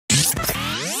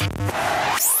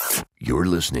You're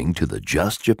listening to the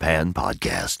Just Japan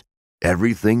podcast.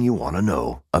 Everything you want to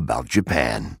know about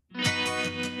Japan.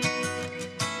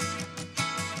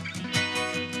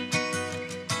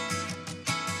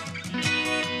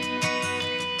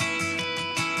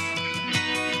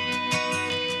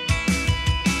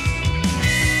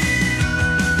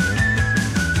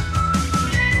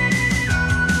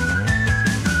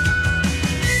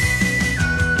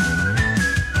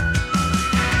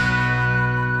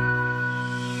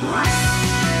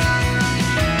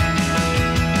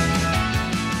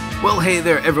 Well, hey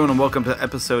there, everyone, and welcome to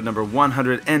episode number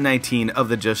 119 of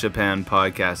the Just Japan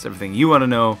podcast. Everything you want to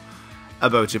know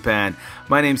about Japan.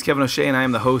 My name's Kevin O'Shea, and I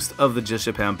am the host of the Just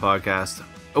Japan podcast,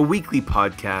 a weekly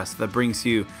podcast that brings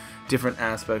you different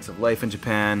aspects of life in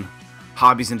Japan,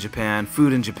 hobbies in Japan,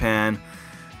 food in Japan,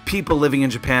 people living in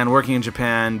Japan, working in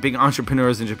Japan, being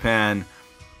entrepreneurs in Japan.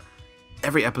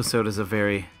 Every episode is a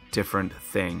very different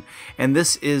thing. And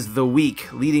this is the week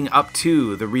leading up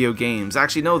to the Rio Games.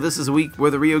 Actually, no, this is a week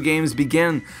where the Rio Games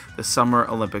begin, the Summer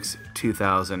Olympics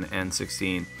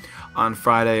 2016. On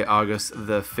Friday, August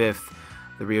the 5th,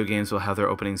 the Rio Games will have their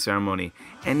opening ceremony.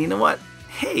 And you know what?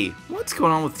 Hey, what's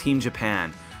going on with Team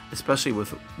Japan, especially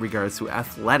with regards to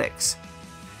athletics?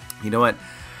 You know what?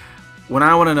 When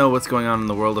I want to know what's going on in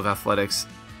the world of athletics,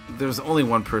 there's only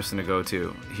one person to go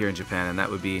to here in Japan, and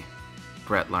that would be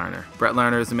Brett Larner. Brett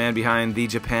Larner is the man behind the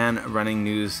Japan Running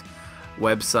News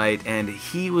website, and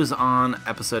he was on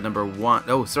episode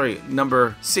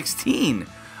number 16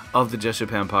 of the Just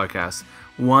Japan podcast,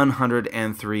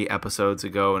 103 episodes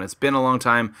ago, and it's been a long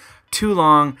time, too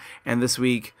long, and this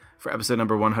week, for episode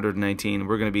number 119,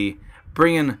 we're going to be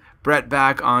bringing Brett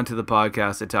back onto the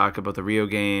podcast to talk about the Rio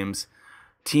Games,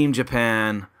 Team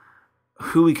Japan,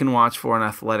 who we can watch for in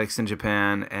athletics in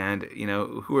Japan, and, you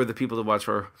know, who are the people to watch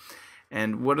for,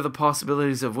 and what are the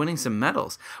possibilities of winning some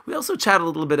medals. We also chat a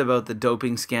little bit about the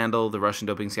doping scandal, the Russian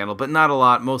doping scandal, but not a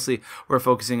lot. Mostly we're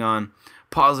focusing on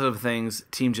positive things,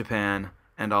 Team Japan,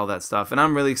 and all that stuff. And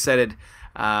I'm really excited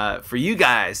for you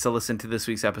guys to listen to this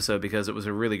week's episode because it was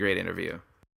a really great interview.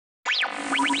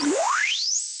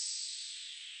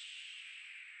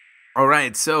 All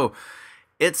right, so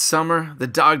it's summer, the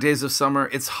dog days of summer.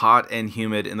 It's hot and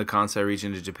humid in the Kansai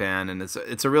region of Japan, and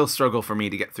it's a real struggle for me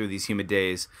to get through these humid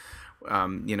days.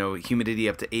 Humidity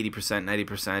up to 80%,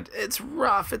 90%. It's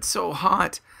rough. It's so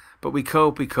hot. But we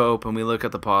cope, and we look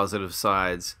at the positive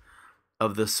sides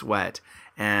of the sweat.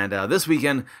 And this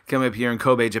weekend, coming up here in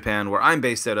Kobe, Japan, where I'm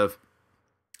based out of,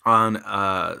 on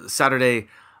Saturday,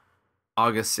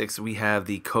 August 6th, we have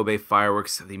the Kobe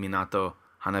fireworks, the Minato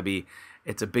Hanabi.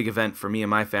 It's a big event for me and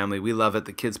my family. We love it.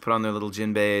 The kids put on their little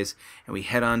jinbeis, and we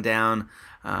head on down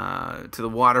to the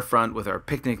waterfront with our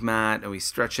picnic mat, and we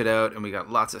stretch it out, and we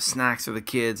got lots of snacks for the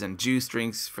kids and juice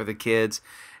drinks for the kids.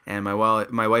 And my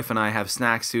wife and I have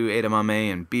snacks too,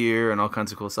 edamame and beer and all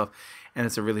kinds of cool stuff. And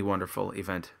it's a really wonderful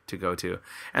event to go to.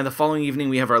 And the following evening,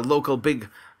 we have our local big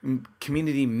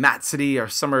community Matsuri, our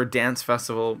summer dance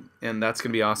festival, and that's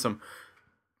going to be awesome.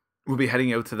 We'll be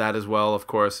heading out to that as well, of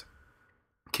course.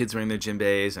 Kids wearing their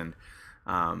jinbeis, and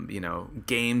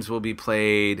games will be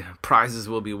played, prizes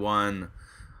will be won,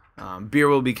 beer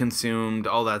will be consumed,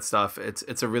 all that stuff.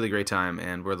 It's a really great time,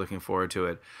 and we're looking forward to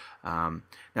it. Now,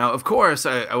 of course,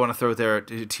 I want to throw it there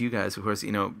to you guys. Of course,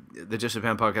 the Just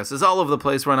Japan podcast is all over the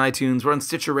place. We're on iTunes, we're on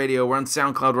Stitcher Radio, we're on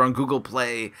SoundCloud, we're on Google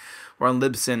Play, we're on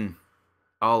Libsyn.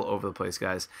 All over the place,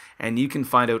 guys. And you can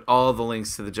find out all the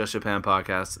links to the Just Japan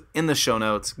podcast in the show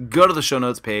notes. Go to the show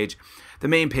notes page, the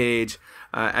main page,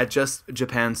 at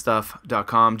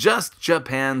justjapanstuff.com.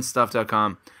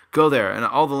 Justjapanstuff.com. Go there, and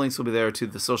all the links will be there to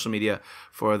the social media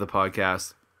for the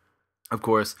podcast. Of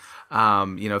course,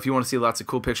 if you want to see lots of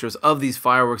cool pictures of these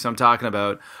fireworks I'm talking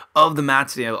about, of the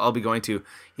Matsuri I'll be going to,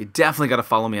 you definitely got to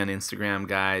follow me on Instagram,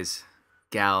 guys.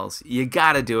 Gals, you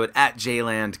gotta do it at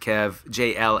JLandKev,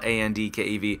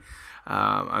 JLandKev.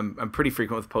 I'm pretty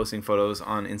frequent with posting photos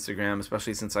on Instagram,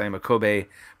 especially since I am a Kobe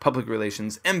public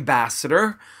relations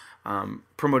ambassador,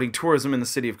 promoting tourism in the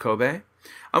city of Kobe.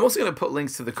 I'm also going to put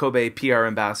links to the Kobe PR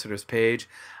ambassadors page.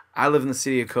 I live in the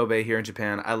city of Kobe here in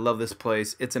Japan. I love this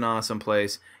place. It's an awesome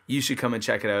place. You should come and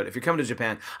check it out. If you're coming to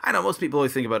Japan, I know most people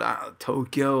always think about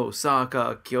Tokyo,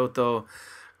 Osaka, Kyoto,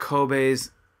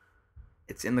 Kobe's.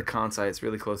 It's in the Kansai. It's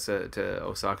really close to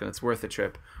Osaka, and it's worth the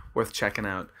trip, worth checking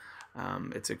out.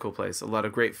 It's a cool place. A lot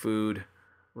of great food,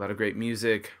 a lot of great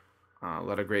music, a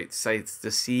lot of great sights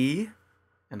to see,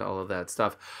 and all of that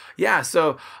stuff. Yeah,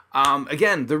 so,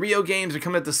 again, the Rio Games are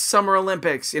coming at the Summer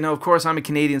Olympics. Of course, I'm a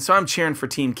Canadian, so I'm cheering for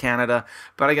Team Canada,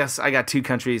 but I guess I got two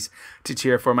countries to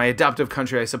cheer for. My adoptive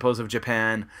country, I suppose, of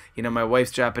Japan. My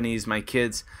wife's Japanese, my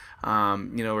kids,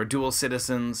 are dual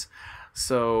citizens.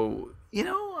 So,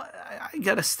 I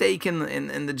got a stake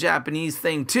in the Japanese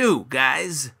thing too,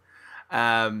 guys.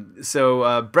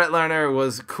 So Brett Larner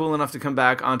was cool enough to come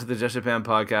back onto the Just Japan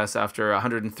podcast after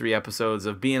 103 episodes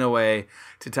of being away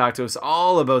to talk to us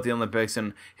all about the Olympics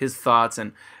and his thoughts,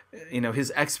 and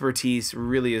his expertise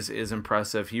really is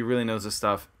impressive. He really knows his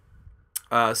stuff.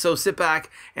 So sit back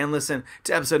and listen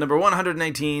to episode number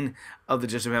 119 of the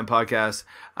Just Japan podcast,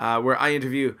 where I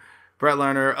interview Brett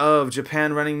Larner of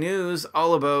Japan Running News,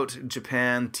 all about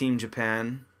Japan, Team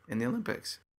Japan, in the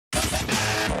Olympics.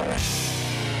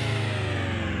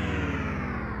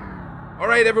 All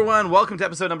right, everyone, welcome to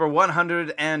episode number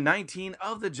 119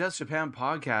 of the Just Japan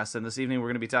podcast. And this evening we're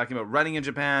going to be talking about running in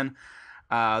Japan,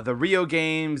 the Rio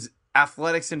Games,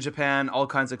 athletics in Japan, all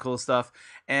kinds of cool stuff.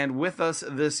 And with us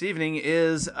this evening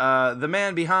is the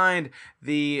man behind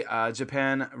the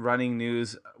Japan Running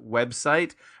News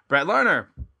website, Brett Larner.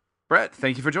 Brett,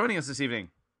 thank you for joining us this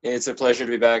evening. It's a pleasure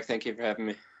to be back. Thank you for having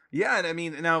me. Yeah, and I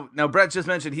mean, now Brett just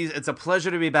mentioned it's a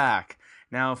pleasure to be back.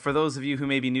 Now, for those of you who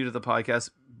may be new to the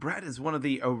podcast, Brett is one of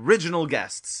the original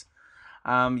guests.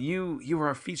 You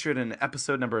were featured in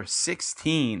episode number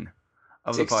 16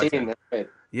 of the podcast. 16, that's right.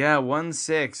 Yeah,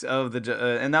 16 of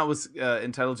the and that was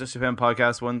entitled Just Japan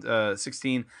Podcast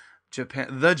 16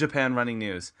 the Japan Running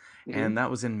News. Mm-hmm. And that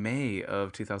was in May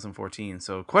of 2014.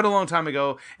 So quite a long time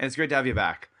ago, and it's great to have you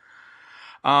back.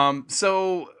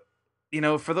 So,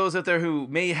 for those out there who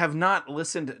may have not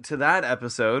listened to that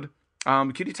episode,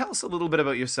 could you tell us a little bit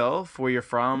about yourself, where you're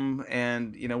from,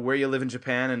 and, where you live in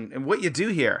Japan, and what you do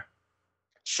here?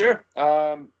 Sure.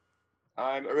 I'm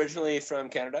originally from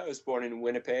Canada. I was born in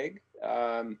Winnipeg.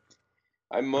 I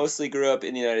mostly grew up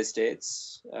in the United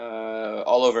States,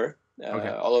 all over,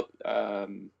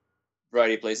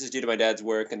 variety of places due to my dad's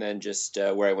work, and then just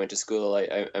where I went to school.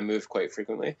 I moved quite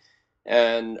frequently.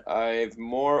 And I've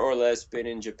more or less been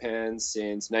in Japan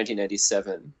since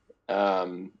 1997.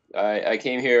 I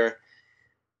came here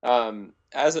I've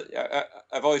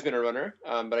always been a runner,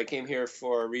 but I came here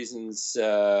for reasons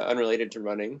unrelated to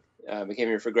running. I came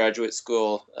here for graduate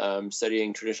school,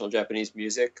 studying traditional Japanese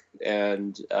music,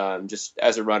 and just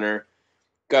as a runner,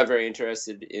 got very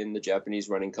interested in the Japanese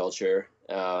running culture.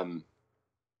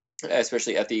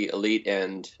 Especially at the elite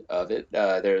end of it.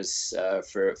 There's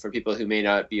for people who may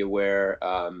not be aware,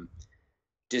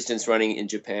 distance running in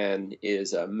Japan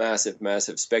is a massive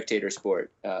spectator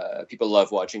sport. People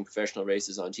love watching professional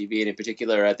races on TV, and in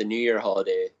particular at the New Year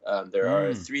holiday, there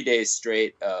are 3 days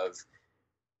straight of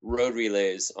road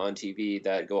relays on TV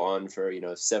that go on for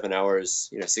 7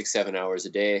 hours, 6-7 hours a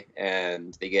day,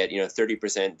 and they get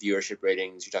 30% viewership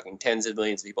ratings. You're talking tens of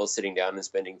millions of people sitting down and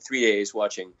spending 3 days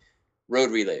watching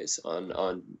road relays on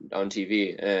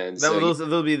TV, and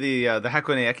they'll be the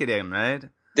Hakone Ekiden, right?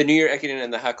 The New Year Ekiden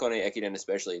and the Hakone Ekiden,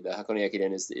 especially. The Hakone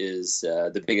Ekiden is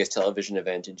the biggest television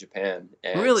event in Japan.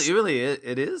 And really,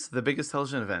 it is the biggest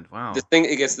television event. Wow!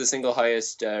 It gets the single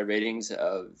highest ratings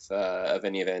of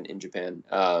any event in Japan.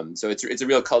 So it's a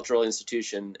real cultural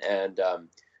institution, and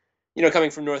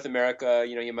coming from North America,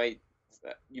 you might.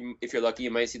 If you're lucky,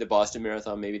 you might see the Boston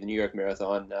Marathon, maybe the New York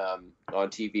Marathon on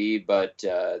TV, but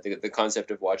the concept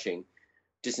of watching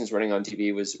distance running on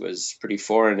TV was pretty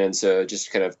foreign, and so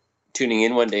just kind of tuning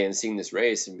in one day and seeing this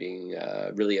race and being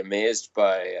really amazed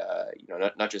by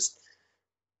not just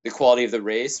the quality of the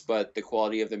race, but the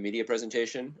quality of the media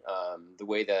presentation, the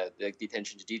way that the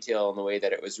attention to detail, and the way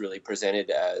that it was really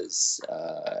presented as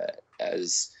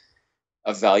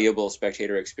a valuable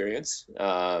spectator experience,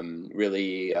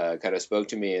 really kind of spoke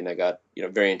to me, and I got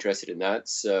very interested in that.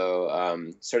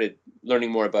 So started learning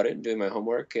more about it and doing my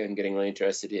homework and getting really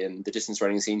interested in the distance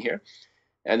running scene here.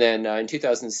 And then in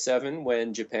 2007,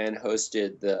 when Japan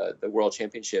hosted the World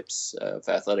Championships of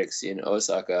Athletics in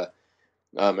Osaka,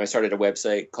 I started a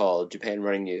website called Japan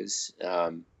Running News,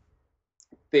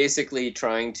 basically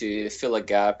trying to fill a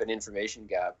gap, an information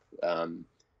gap,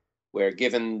 where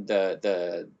given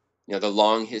the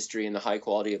long history and the high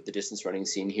quality of the distance running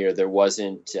scene here, there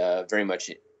wasn't very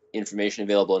much information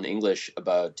available in English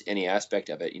about any aspect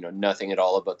of it. Nothing at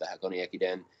all about the Hakone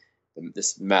Ekiden,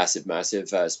 this massive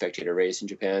spectator race in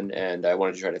Japan. And I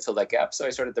wanted to try to fill that gap. So I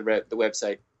started the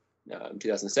website in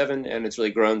 2007, and it's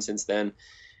really grown since then.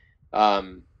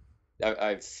 I've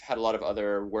had a lot of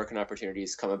other work and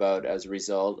opportunities come about as a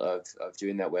result of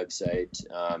doing that website.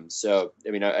 So,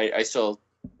 I mean, I still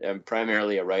am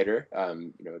primarily a writer,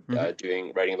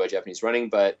 writing about Japanese running,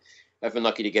 but I've been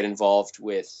lucky to get involved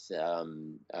with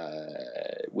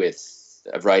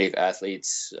a variety of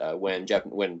athletes. When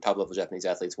top-level Japanese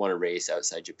athletes want to race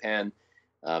outside Japan,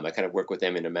 I kind of work with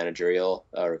them in a managerial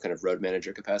or kind of road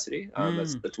manager capacity.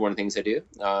 That's one of the things I do.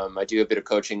 I do a bit of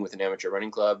coaching with an amateur running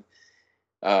club,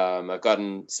 I've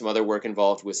gotten some other work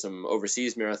involved with some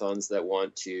overseas marathons that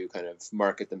want to kind of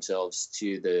market themselves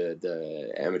to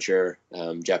the amateur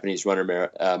Japanese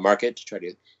runner market to try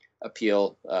to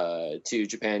appeal to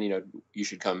Japan. You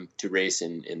should come to race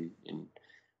in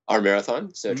our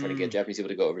marathon. So trying to get Japanese people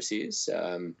to go overseas,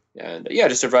 and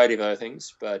just a variety of other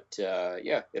things. But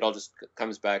it all just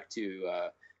comes back to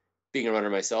being a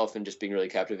runner myself and just being really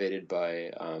captivated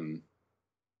by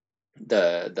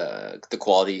the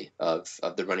quality of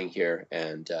the running here,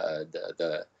 and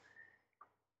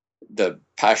the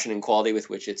passion and quality with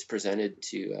which it's presented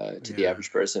to the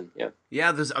average person.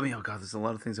 There's there's a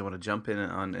lot of things I want to jump in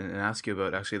on and ask you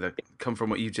about, actually, that come from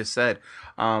what you just said.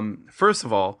 First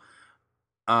of all,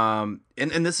 and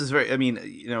this is very,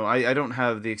 I don't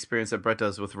have the experience that Brett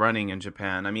does with running in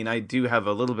Japan. I mean, I do have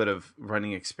a little bit of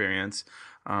running experience.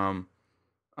 I'm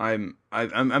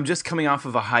just coming off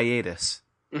of a hiatus.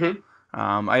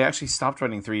 I actually stopped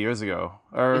running 3 years ago,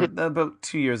 or about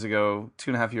 2 years ago,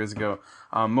 2.5 years ago,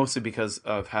 mostly because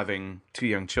of having 2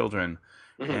 young children.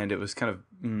 And it was kind of,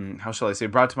 how shall I say,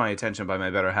 brought to my attention by my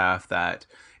better half that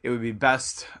it would be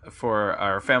best for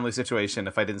our family situation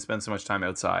if I didn't spend so much time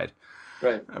outside,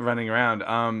 running around.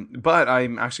 But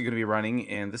I'm actually going to be running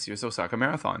in this year's Osaka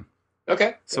Marathon.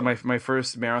 Okay. So my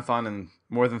first marathon in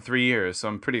more than 3 years, so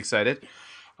I'm pretty excited.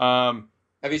 Have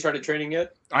you started training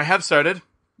yet? I have started.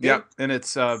 Yeah, and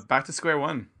it's back to square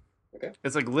one. Okay.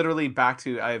 It's like literally back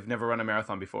to, I've never run a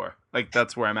marathon before. Like,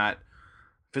 that's where I'm at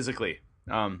physically.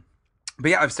 But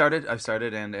yeah, I've started,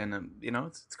 and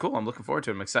it's cool. I'm looking forward to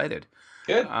it. I'm excited.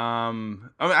 Good. I'm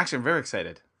very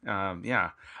excited. But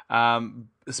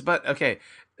okay.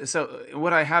 So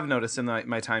what I have noticed in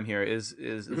my time here is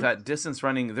that distance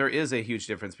running, there is a huge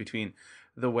difference between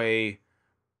the way,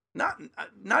 let's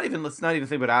not even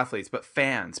think about athletes, but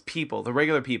fans, people, the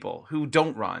regular people who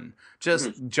don't run,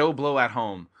 just Joe Blow at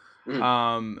home.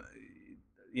 The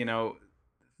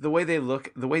way they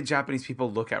look, the way Japanese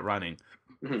people look at running.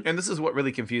 And this is what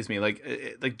really confused me.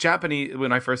 Like Japanese,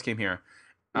 when I first came here,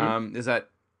 is that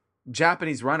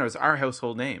Japanese runners are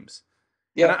household names.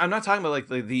 Yeah. And I'm not talking about like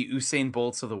the Usain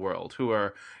Bolts of the world, who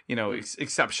are,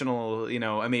 exceptional,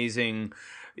 amazing,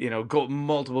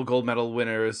 multiple gold medal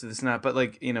winners, this and that, but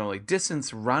like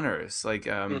distance runners, like,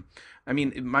 I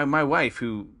mean, my wife,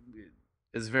 who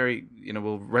is very,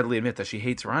 will readily admit that she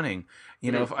hates running,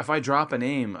 if I drop a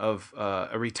name of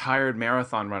a retired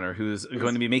marathon runner who's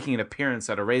going to be making an appearance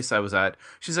at a race I was at,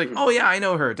 she's like, oh yeah, I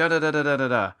know her, da da da da da da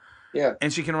da. Yeah.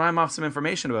 And she can rhyme off some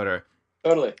information about her.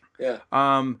 Totally. Yeah.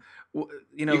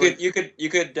 You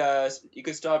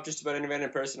could stop just about any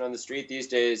random person on the street these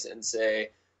days and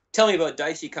say, tell me about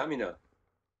Daichi Kamino.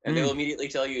 And they will immediately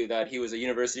tell you that he was a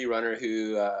university runner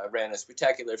who ran a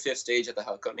spectacular 5th stage at the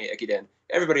Hakone Ekiden.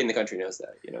 Everybody in the country knows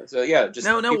that, So yeah, just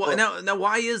now.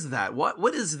 Why is that?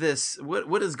 What is this?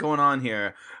 What is going on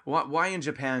here? Why in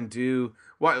Japan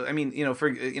why? I mean,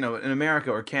 in America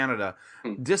or Canada,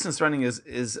 distance running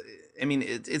is. I mean,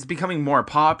 it's becoming more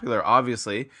popular,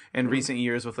 obviously, in recent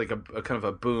years with like a kind of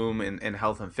a boom in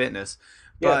health and fitness.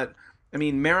 But I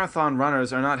mean, marathon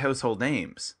runners are not household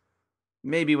names.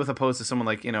 Maybe with opposed to someone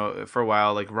like, for a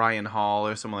while, like Ryan Hall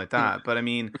or someone like that. But I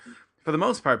mean, for the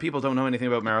most part, people don't know anything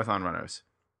about marathon runners.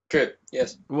 True.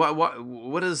 Yes.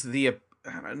 What is the,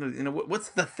 what's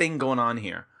the thing going on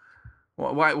here?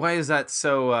 Why is that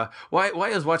so? Why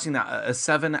is watching that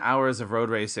 7 hours of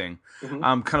road racing,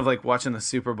 kind of like watching the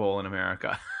Super Bowl in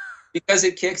America? Because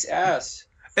it kicks ass.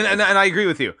 And I agree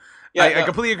with you. Yeah, I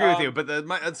completely agree with you. But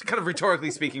it's kind of rhetorically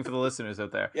speaking for the listeners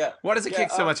out there. Yeah. Why does it kick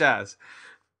so much ass?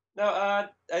 No, I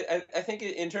think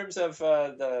in terms of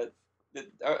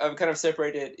I've kind of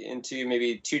separated into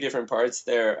maybe 2 different parts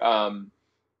there.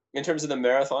 In terms of the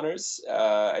marathoners,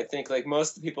 I think like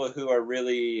most of the people who are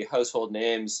really household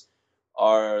names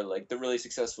are like the really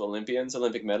successful Olympians,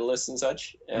 Olympic medalists and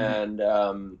such. And,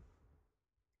 I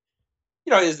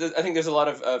think there's a lot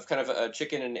of kind of a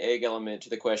chicken and egg element to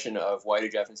the question of why do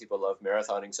Japanese people love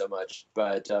marathoning so much.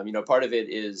 But, part of it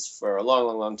is for a long,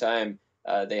 long, long time,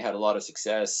 they had a lot of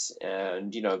success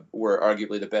and, were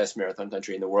arguably the best marathon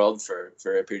country in the world for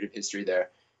a period of history there.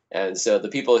 And so the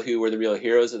people who were the real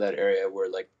heroes of that area were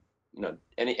like,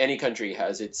 any country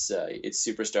has its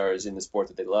superstars in the sport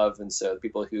that they love, and so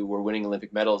people who were winning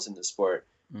Olympic medals in the sport,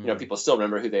 people still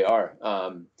remember who they are.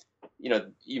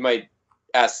 You might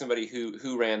ask somebody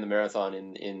who ran the marathon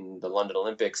in the London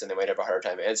Olympics, and they might have a harder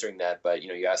time answering that. But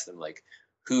you ask them like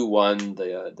who won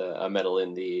a medal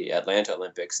in the Atlanta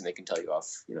Olympics, and they can tell you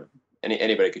off.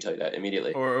 Anybody could tell you that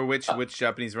immediately. Or which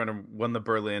Japanese runner won the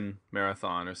Berlin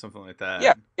Marathon or something like that.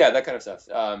 Yeah, that kind of stuff.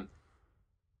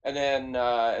 And then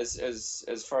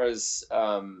as far as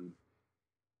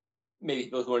maybe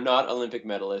people who are not Olympic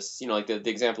medalists, like the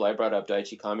example I brought up,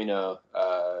 Daichi Kamino,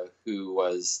 who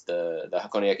was the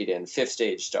Hakone Ekiden fifth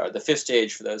stage star. The fifth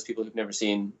stage, for those people who've never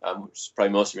seen, which is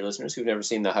probably most of your listeners who've never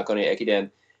seen the Hakone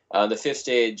Ekiden, the fifth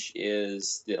stage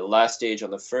is the last stage on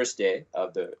the first day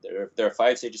of there are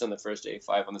 5 stages on the first day,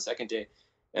 5 on the second day.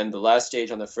 And the last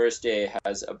stage on the first day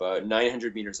has about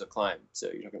 900 meters of climb. So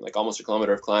you're talking like almost a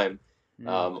kilometer of climb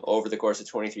over the course of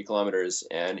 23 kilometers.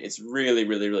 And it's really,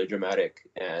 really, really dramatic.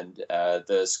 And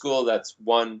the school that's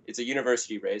won, it's a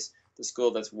university race. The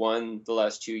school that's won the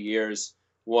last 2 years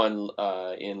won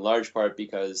in large part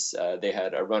because they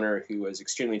had a runner who was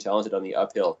extremely talented on the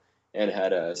uphill and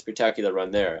had a spectacular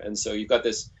run there. And so you've got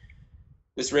this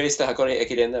race, the Hakone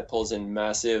Ekiden, that pulls in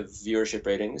massive viewership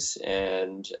ratings,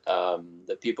 and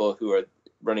the people who are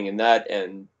running in that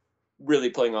and really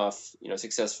pulling off,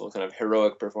 successful kind of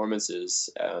heroic performances,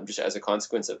 just as a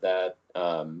consequence of that,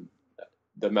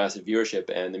 the massive viewership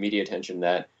and the media attention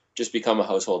that just become a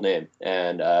household name.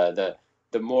 And the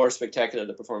more spectacular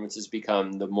the performances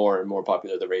become, the more and more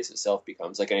popular the race itself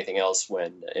becomes. Like anything else,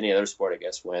 any other sport, I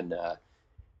guess,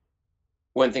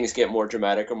 when things get more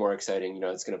dramatic or more exciting,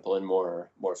 it's going to pull in more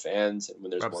fans, and when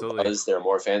there's Absolutely. more buzz, there are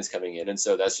more fans coming in, and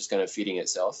so that's just kind of feeding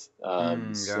itself.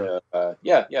 Yeah. So I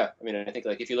mean, I think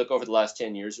like if you look over the last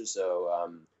 10 years or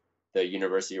so, the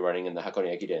university running in the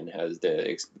Hakone Ekiden has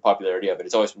the popularity of it.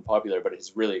 It's always been popular, but it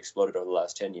has really exploded over the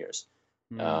last 10 years.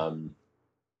 And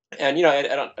I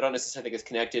don't necessarily think it's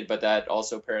connected, but that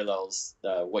also parallels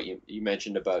what you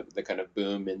mentioned about the kind of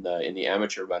boom in the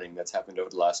amateur running that's happened over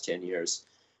the last 10 years.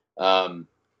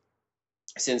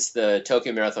 Since the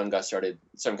Tokyo Marathon got started,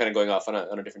 so I'm kind of going off on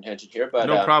a different tangent here, but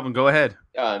no problem. Go ahead.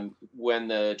 When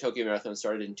the Tokyo Marathon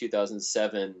started in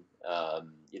 2007,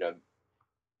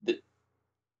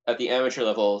 at the amateur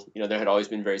level, there had always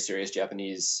been very serious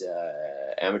Japanese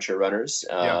amateur runners.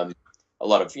 A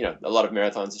lot of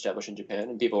marathons established in Japan,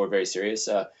 and people were very serious.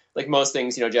 Like most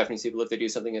things, Japanese people, if they do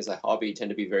something as a hobby, tend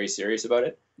to be very serious about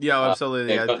it. Yeah,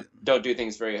 absolutely. They don't do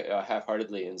things very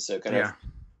half-heartedly, and so kind of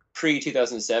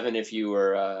pre-2007, if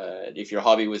your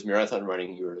hobby was marathon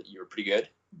running, you were pretty good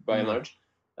by and large.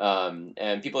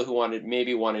 And people who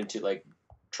wanted to like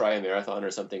try a marathon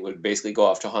or something would basically go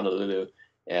off to Honolulu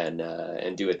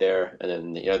and do it there, and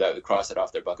then that would cross it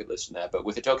off their bucket list and that. But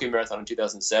with the Tokyo Marathon in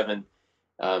 2007,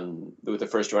 with the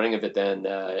first running of it, then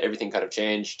everything kind of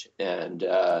changed, and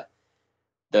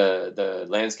the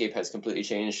landscape has completely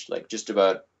changed. Like just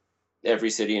about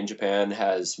every city in Japan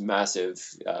has massive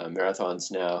marathons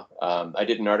now. I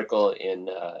did an article in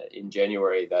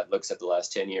January that looks at the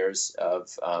last 10 years of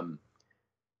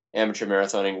amateur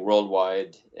marathoning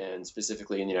worldwide, and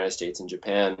specifically in the United States and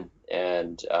Japan.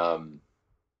 And so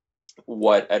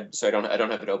I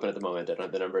don't have it open at the moment. I don't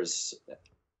have the numbers,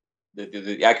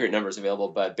 the accurate numbers available,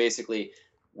 but basically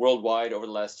worldwide over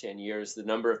the last 10 years, the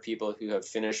number of people who have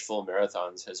finished full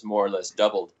marathons has more or less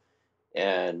doubled.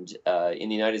 And in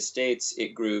the United States,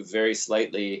 it grew very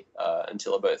slightly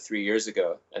until about 3 years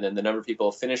ago. And then the number of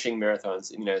people finishing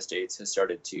marathons in the United States has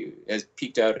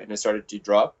peaked out and has started to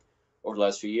drop over the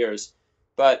last few years.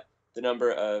 But the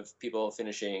number of people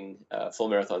finishing full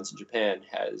marathons in Japan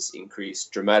has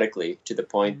increased dramatically, to the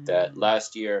point that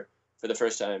last year, for the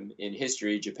first time in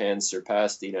history, Japan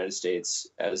surpassed the United States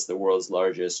as the world's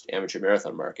largest amateur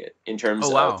marathon market in terms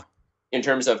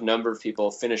of number of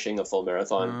people finishing a full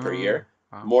marathon per year.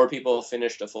 Wow. More people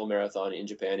finished a full marathon in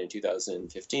Japan in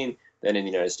 2015 than in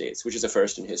the United States, which is a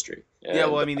first in history. And, yeah,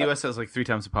 well, I mean, the U.S. has like 3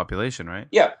 times the population, right?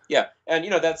 Yeah, and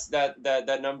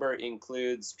that number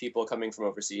includes people coming from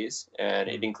overseas, and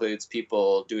it includes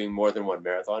people doing more than one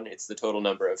marathon. It's the total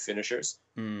number of finishers.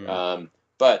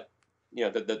 But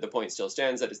the point still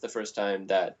stands that it's the first time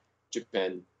that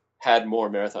Japan had more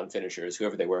marathon finishers,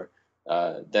 whoever they were,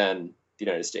 than the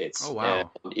United States. Oh, wow.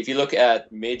 And if you look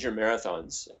at major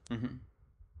marathons,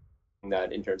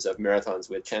 that in terms of marathons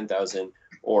with 10,000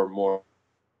 or more,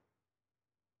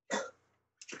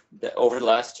 over the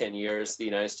last 10 years, the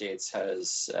United States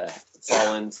has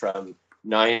fallen from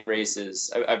 9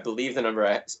 races. I believe the number,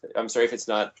 I'm sorry if it's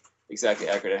not exactly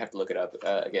accurate. I have to look it up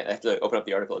again. I have to open up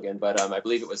the article again, but I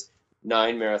believe it was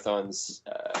 9 marathons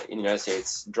in the United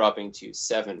States, dropping to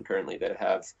 7 currently that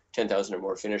have 10,000 or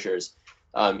more finishers.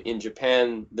 In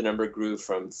Japan, the number grew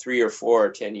from 3 or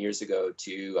 4 10 years ago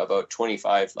to about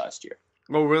 25 last year.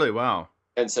 Oh, really? Wow.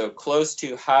 And so close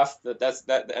to half and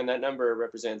that number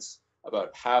represents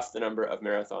about half the number of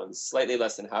marathons, slightly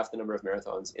less than half the number of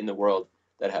marathons in the world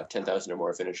that have 10,000 or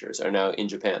more finishers are now in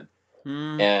Japan.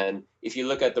 And if you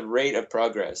look at the rate of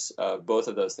progress of both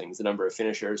of those things, the number of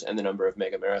finishers and the number of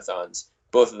mega marathons,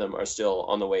 both of them are still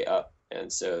on the way up.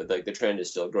 And so the trend is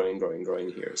still growing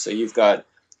here. So you've got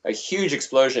a huge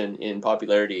explosion in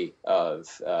popularity of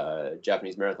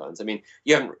Japanese marathons. I mean,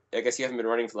 I guess you haven't been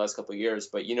running for the last couple of years,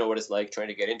 but you know what it's like trying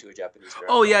to get into a Japanese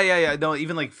Oh marathon. yeah. No,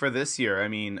 even like for this year, I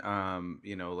mean,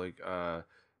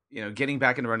 getting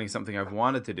back into running is something I've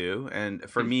wanted to do, and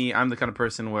for me, I'm the kind of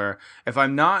person where if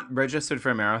I'm not registered for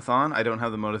a marathon, I don't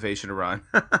have the motivation to run.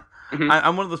 Hmm.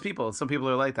 I'm one of those people. Some people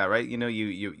are like that, right?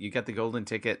 You get the golden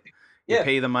ticket, you Yeah.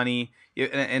 pay the money.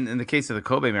 And in the case of the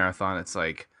Kobe Marathon, it's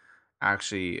like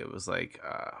actually it was like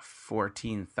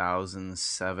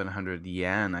 14,700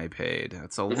 yen I paid.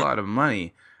 That's a Hmm. lot of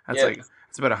money. That's Yeah. like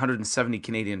it's about 170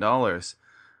 Canadian dollars.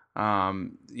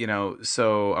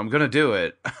 So I'm gonna do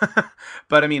it.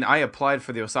 But I mean, I applied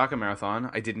for the Osaka Marathon.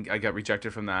 I didn't. I got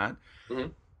rejected from that. Hmm.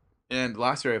 And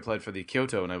last year I applied for the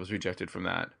Kyoto, and I was rejected from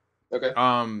that. Okay.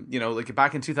 Like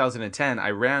back in 2010, I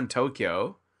ran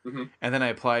Tokyo, Hmm. and then I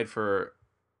applied for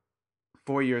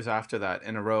 4 years after that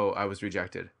in a row. I was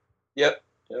rejected. Yep.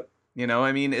 Yep.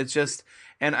 I mean, it's just,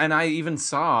 and I even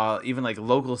saw even like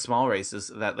local small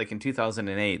races that like in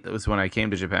 2008. That was when I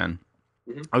came to Japan.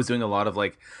 Hmm. I was doing a lot of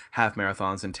like half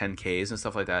marathons and 10Ks and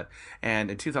stuff like that. And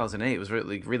in 2008, it was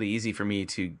really easy for me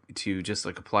to just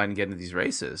like apply and get into these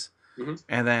races. Hmm.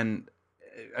 And then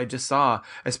I just saw,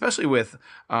 especially with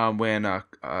when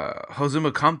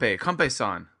Hozuma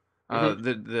Kampe-san, Hmm.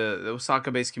 the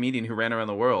Osaka-based comedian who ran around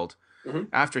the world, Hmm.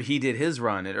 after he did his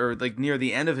run, or like near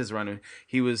the end of his run,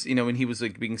 he was, when he was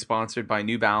like being sponsored by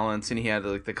New Balance, and he had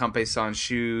like the Kampe-san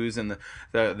shoes and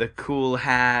the cool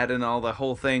hat and all the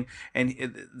whole thing,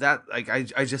 and that like I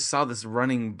just saw this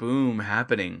running boom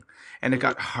happening, and it Hmm.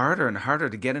 got harder and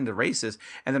harder to get into races,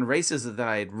 and then races that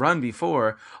I had run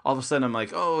before, all of a sudden I'm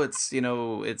like, oh, it's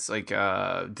like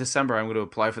December, I'm going to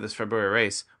apply for this February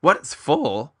race. What? It's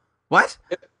full? What?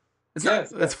 It's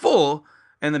not. Yeah. It's full.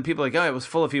 And then people are like, oh, it was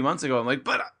full a few months ago. I'm like,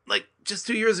 but like just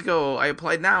 2 years ago, I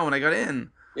applied now and I got in.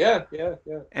 Yeah. Yeah.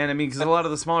 Yeah. And I mean, because a lot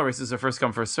of the smaller races are first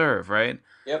come first serve, right?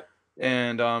 Yep. Yep.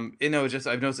 And just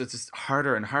I've noticed it's just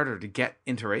harder and harder to get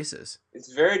into races.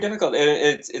 It's very difficult, and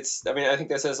it's. I mean, I think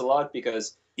that says a lot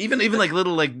because Even like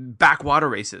little like backwater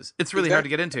races, it's really hard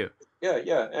to exactly. get into. Yeah,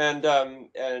 yeah,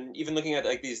 and even looking at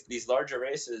like these larger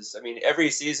races, I mean, every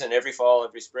season, every fall,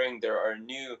 every spring, there are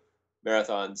new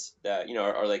marathons that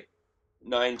are like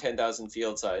 9, 10,000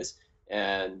 field size,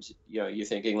 and you're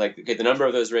thinking like, okay, the number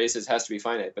of those races has to be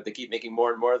finite, but they keep making more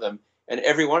and more of them, and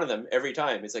every one of them, every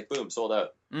time, it's like boom, sold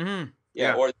out. Mm-hmm. Yeah,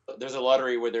 Yeah. or there's a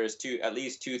lottery where there's at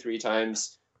least 2, 3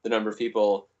 times the number of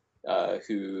people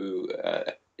who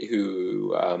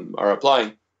are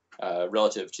applying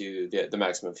relative to the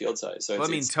maximum field size. So Well,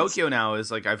 I mean, it's Tokyo now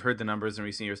is like I've heard the numbers in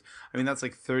recent years. I mean, that's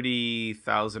like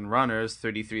 30,000 runners,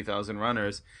 33,000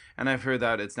 runners, and I've heard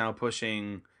that it's now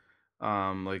pushing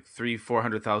like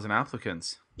 400,000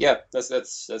 applicants. yeah,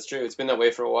 that's true. It's been that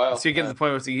way for a while. So you get to the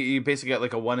point where you basically get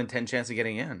like a 1 in 10 chance of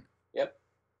getting in. Yep,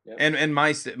 yep. And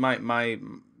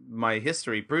my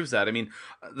history proves that. I mean,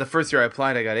 the first year I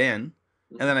applied, I got in,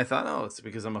 and then I thought, oh, it's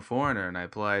because I'm a foreigner, and I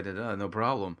applied, no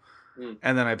problem. Mm.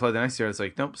 And then I applied the next year. It's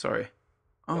like, nope, sorry.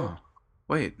 Yeah. Oh,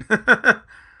 wait.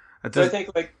 That So does.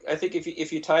 I think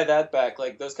if you tie that back,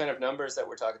 like those kind of numbers that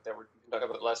we're talking about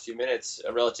the last few minutes,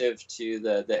 relative to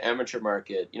the amateur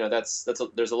market,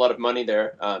 there's a lot of money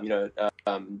there.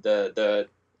 The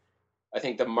I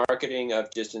think the marketing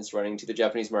of distance running to the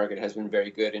Japanese market has been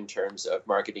very good in terms of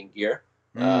marketing gear.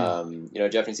 Mm.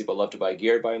 Japanese people love to buy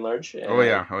gear by and large, Oh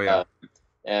yeah. Oh yeah.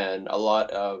 and a lot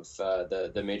of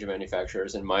the major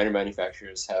manufacturers and minor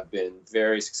manufacturers have been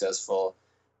very successful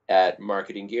at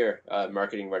marketing gear,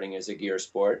 marketing running as a gear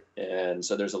sport, and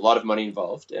so there's a lot of money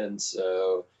involved, and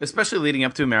so Especially leading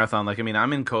up to a marathon. Like, I mean,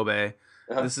 I'm in Kobe.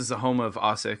 uh-huh. This is the home of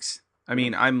OSIX. I Mhm.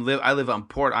 mean, I live on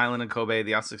Port Island in Kobe.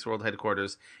 The OSIX World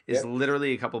headquarters is Yeah,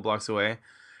 literally a couple blocks away.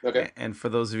 okay. And for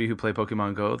those of you who play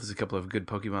Pokemon Go, there's a couple of good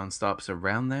Pokemon stops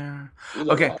around there. Ooh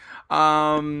la Okay.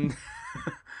 la. Um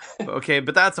okay,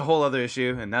 but that's a whole other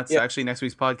issue, and that's Yeah, actually next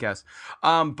week's podcast.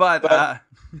 But but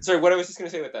sorry, what I was just going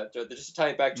to say with that, Joe, just to tie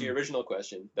it back to mm, your original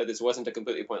question, that this wasn't a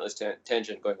completely pointless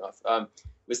tangent going off,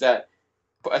 was that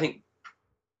I think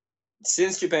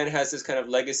since Japan has this kind of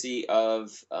legacy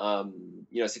of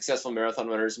successful marathon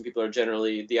runners, and people are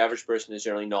generally, the average person is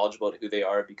generally knowledgeable to who they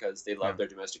are because they yeah. love their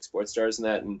domestic sports stars and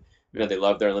that, and Yeah. they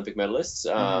love their Olympic medalists.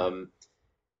 Hmm.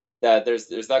 That there's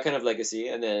that kind of legacy,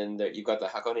 and then you've got the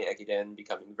Hakone Ekiden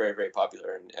becoming very, very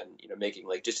popular, and making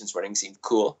like distance running seem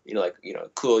cool.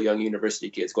 Cool young university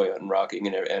kids going out and rocking,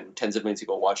 and tens of millions of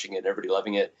people watching it, and everybody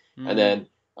loving it, and Mm. then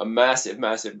a massive,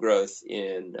 massive growth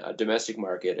in a domestic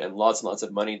market and lots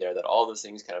of money there. That all those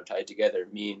things kind of tied together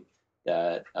mean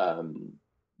that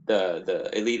the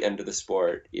elite end of the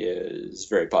sport is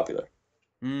very popular.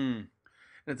 Mm.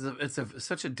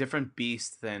 Such a different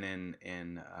beast than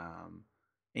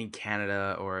in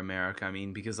Canada or America. I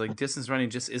mean, because like distance running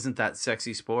just isn't that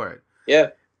sexy sport. Yeah.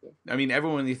 I mean,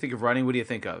 everyone when you think of running, what do you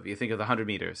think of? You think of the 100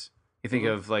 meters. You think Hmm.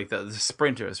 of like the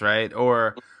sprinters, right?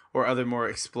 Or other more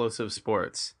explosive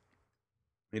sports.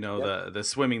 You know, Yep. the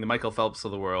swimming, the Michael Phelps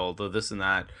of the world, the this and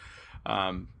that.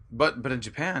 But in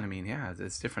Japan, I mean, yeah,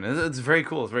 it's different. It's very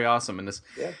cool. It's very awesome. And this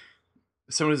Yeah.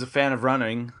 someone who's a fan of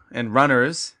running and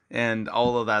runners and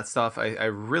all of that stuff, I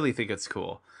really think it's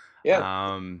cool. Yeah.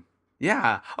 Um,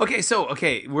 yeah. Okay. So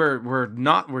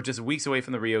we're just weeks away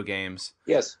from the Rio Games,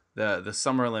 Yes. the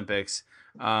Summer Olympics.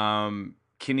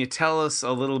 Can you tell us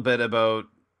a little bit about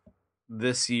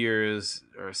this year's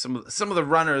or some of the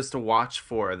runners to watch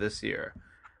for this year,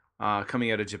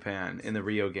 coming out of Japan in the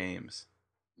Rio Games?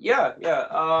 Yeah. Yeah.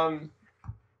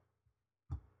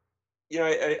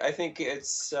 I think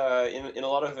it's in a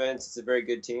lot of events, it's a very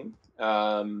good team.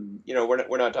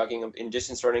 We're not talking in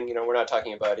distance running. We're not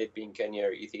talking about it being Kenya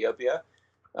or Ethiopia,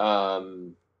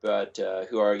 but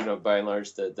who are by and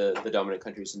large the dominant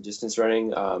countries in distance running.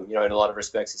 In a lot of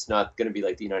respects, it's not going to be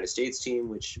like the United States team,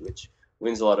 which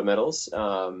wins a lot of medals.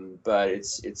 But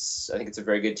it's I think it's a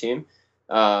very good team.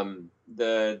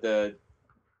 The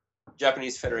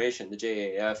Japanese Federation, the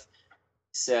JAF,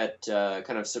 set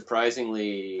kind of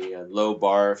surprisingly low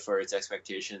bar for its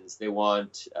expectations. They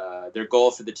want their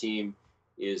goal for the team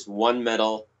is 1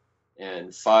 medal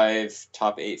and 5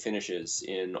 top 8 finishes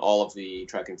in all of the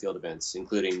track and field events,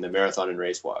 including the marathon and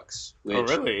race walks. Oh,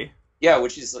 Which, really? yeah,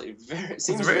 which is like It's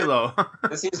very low.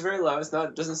 it seems very low. It's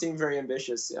not doesn't seem very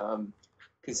ambitious,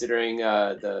 considering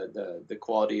the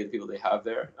quality of the people they have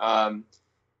there.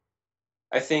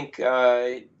 I think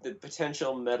the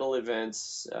potential medal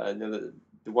events, the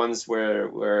ones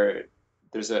where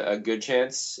there's a good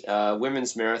chance,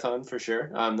 women's marathon for sure.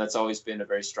 That's always been a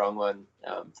very strong one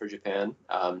for Japan.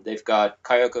 They've got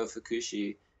Kayoko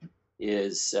Fukushi,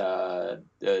 is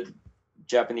the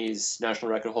Japanese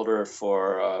national record holder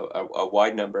for a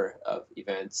wide number of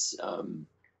events.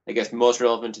 I guess most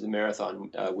relevant to the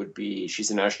marathon would be she's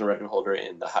a national record holder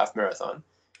in the half marathon.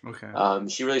 Okay.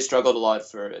 She really struggled a lot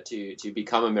to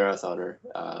become a marathoner.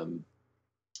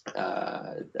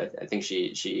 I think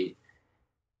she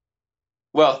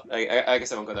well, I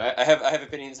guess I won't go there. I have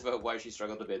opinions about why she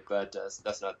struggled a bit, but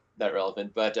that's not that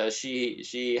relevant. But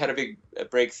she had a big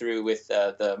breakthrough with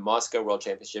the Moscow World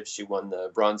Championships. She won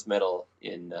the bronze medal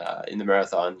in the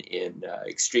marathon in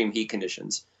extreme heat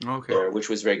conditions Okay. there, which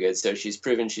was very good. So she's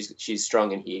proven she's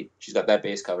strong in heat. She's got that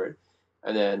base covered.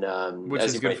 And then Which as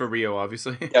is you good might for Rio,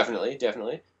 obviously. definitely.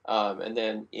 And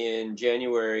then in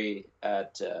January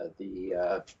at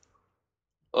the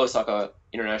Osaka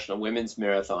International Women's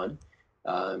Marathon,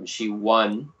 she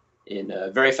won in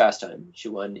a very fast time. She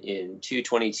won in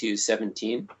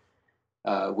 2:22:17,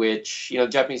 which the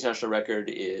Japanese national record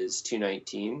is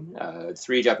 2:19.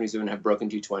 3 Japanese women have broken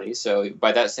 2:20, so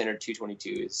by that standard,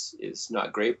 2:22 is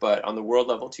not great. But on the world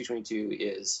level, 2:22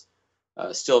 is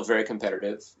still very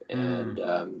competitive, and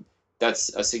that's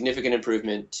a significant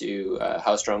improvement to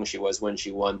how strong she was when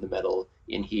she won the medal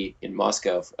in heat in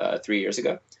Moscow 3 years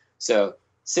ago. So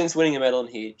since winning a medal in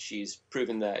heat, she's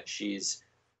proven that she's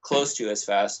close to as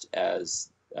fast as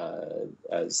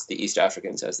the East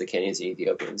Africans, as the Kenyans and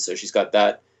Ethiopians. So she's got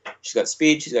that. She's got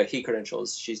speed. She's got heat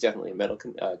credentials. She's definitely a medal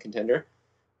contender.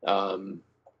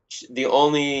 The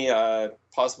only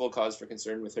possible cause for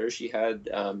concern with her, she had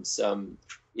some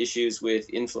issues with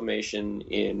inflammation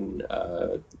in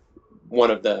one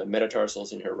of the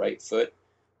metatarsals in her right foot,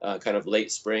 kind of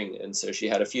late spring, and so she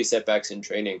had a few setbacks in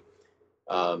training.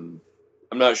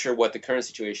 I'm not sure what the current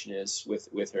situation is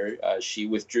with her. She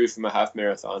withdrew from a half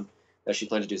marathon that she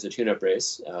planned to do as a tune-up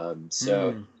race,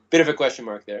 so bit of a question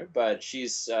mark there. But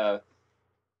she's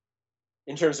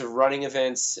in terms of running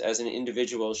events as an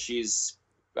individual, she's,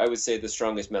 I would say, the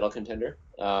strongest medal contender.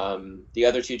 The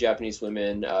other 2 Japanese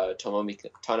women, Tomomi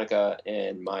Tanaka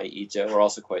and Mai Ito, were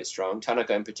also quite strong.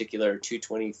 Tanaka, in particular,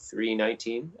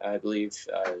 2:23:19, I believe,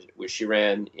 which she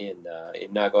ran in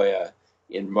Nagoya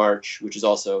in March, which is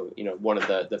also one of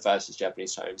the fastest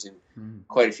Japanese times in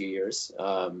quite a few years.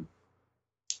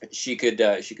 She could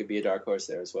be a dark horse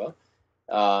there as well.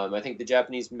 I think the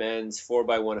Japanese men's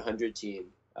 4x100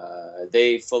 team,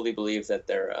 they fully believe that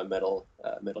they're a medal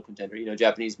contender.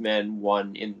 Japanese men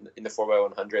won in the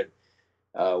 4x100,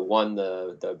 won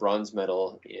the bronze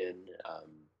medal in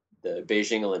the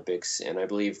Beijing Olympics, and I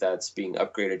believe that's being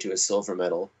upgraded to a silver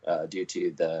medal due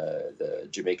to the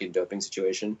Jamaican doping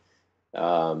situation.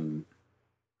 Okay.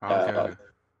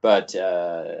 But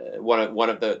one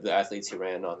of the athletes who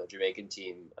ran on the Jamaican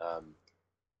team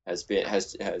has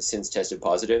since tested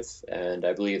positive, and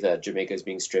I believe that Jamaica is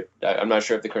being stripped. I'm not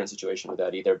sure of the current situation with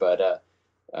that either, but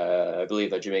I believe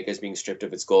that Jamaica is being stripped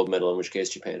of its gold medal, in which case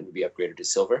Japan would be upgraded to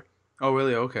silver. Oh,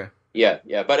 really? Okay. Yeah,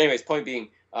 yeah. But anyways, point being,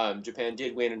 Japan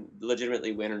did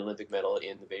legitimately win an Olympic medal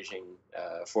in the Beijing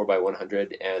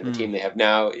 4x100, and the team they have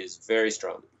now is very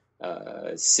strong.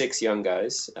 6 young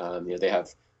guys. They have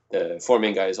the 4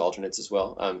 main guys alternates as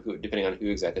well, who, depending on who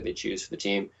exactly they choose for the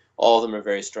team. All of them are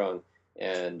very strong,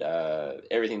 and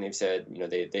everything they've said,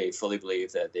 they fully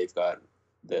believe that they've got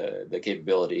the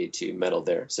capability to medal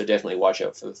there. So definitely watch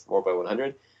out for the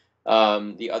 4x100.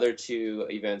 The other 2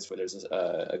 events where there's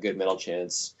a good medal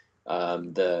chance are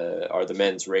the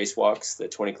men's race walks, the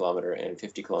 20-kilometer and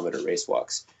 50-kilometer race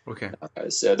walks. Okay.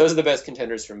 So those are the best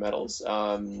contenders for medals.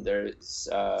 There's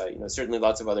certainly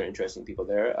lots of other interesting people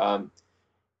there.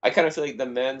 I kind of feel like the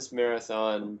men's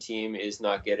marathon team is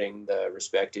not getting the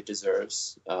respect it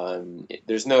deserves.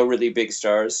 There's no really big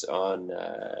stars on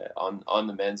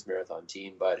the men's marathon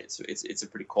team, but it's a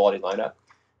pretty quality lineup.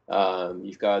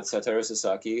 You've got Satoru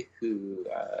Sasaki, who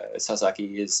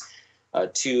Sasaki is a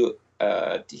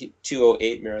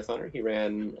 2:08 marathoner. He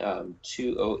ran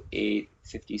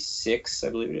 2:08:56, I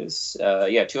believe it is.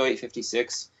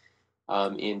 2:08:56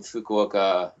 in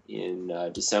Fukuoka in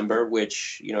December,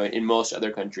 which in most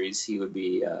other countries he would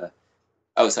be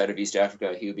outside of East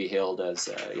Africa. He would be hailed as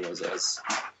as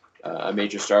a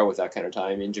major star with that kind of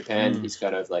time. In Japan, he's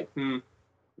kind of like he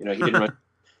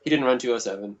didn't run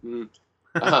 2:07.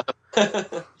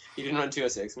 He didn't run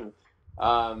 2:06.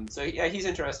 So yeah, he's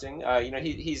interesting.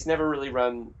 He's never really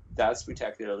run that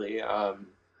spectacularly. A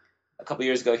couple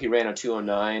years ago, he ran a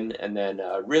 2:09, and then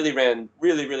really ran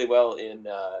really well in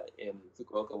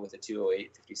Fukuoka with a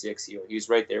 2:08:56. He was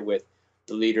right there with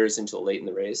the leaders until late in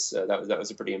the race. That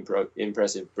was a pretty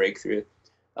impressive breakthrough.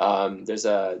 There's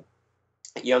a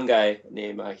young guy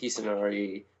named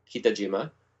Hisanori Kitajima,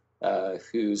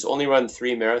 who's only run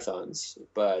 3 marathons,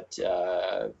 but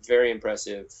very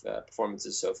impressive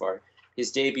performances so far.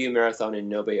 His debut marathon in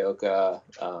Nobeoka,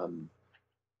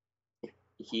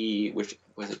 which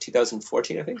was it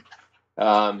 2014, I think.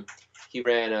 He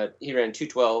ran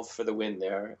 2:12 for the win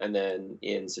there, and then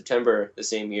in September the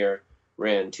same year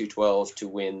ran 2:12 to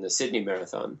win the Sydney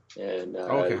Marathon. And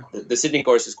the Sydney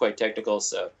course is quite technical,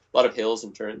 so a lot of hills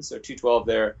and turns. So 2:12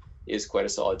 there is quite a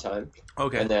solid time.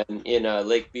 Okay. And then in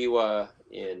Lake Biwa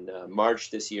in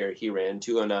March this year, he ran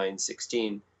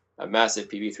 2:09:16, a massive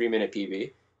PB, 3-minute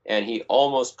PB, and he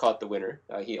almost caught the winner.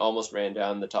 He almost ran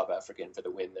down the top African for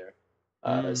the win there.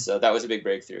 So that was a big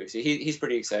breakthrough. So he's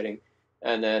pretty exciting.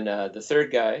 And then the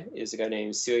third guy is a guy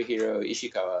named Suehiro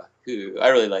Ishikawa, who I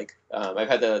really like. I've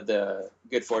had the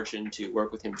good fortune to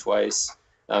work with him twice.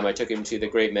 I took him to the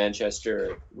Great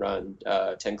Manchester Run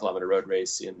 10-kilometer road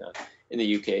race in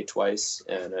the UK twice,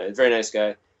 and a very nice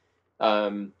guy.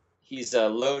 He's a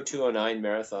low 2:09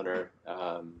 marathoner.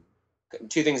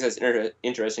 2 things that's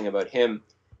interesting about him.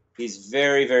 He's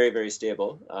very, very, very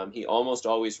stable. He almost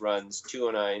always runs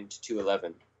 2:09 to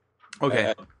 2:11.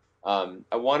 Okay.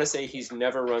 I want to say he's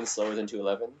never run slower than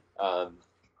 2:11. I'm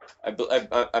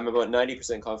about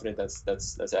 90% confident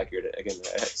that's accurate. Again,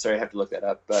 sorry, I have to look that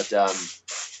up. But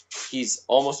he's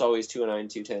almost always 2:09,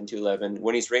 2:10, 2:11.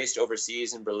 When he's raced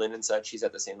overseas in Berlin and such, he's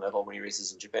at the same level. When he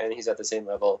races in Japan, he's at the same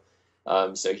level.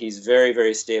 So he's very,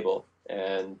 very stable.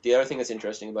 And the other thing that's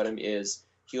interesting about him is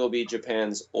he will be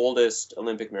Japan's oldest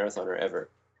Olympic marathoner ever.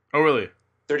 Oh, really?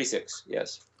 36,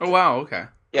 yes. Oh, wow. Okay.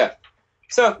 Yeah.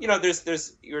 So,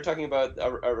 there's you were talking about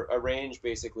a range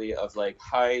basically of like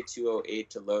high 2:08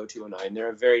 to low 2:09. They're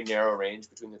a very narrow range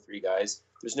between the 3 guys.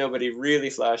 There's nobody really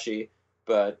flashy,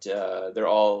 but they're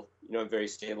all, very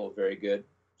stable, very good.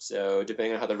 So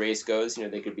depending on how the race goes,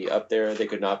 they could be up there, they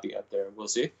could not be up there. We'll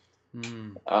see.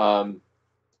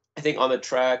 I think on the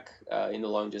track, in the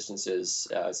long distances,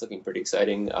 it's looking pretty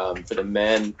exciting. For the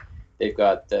men, they've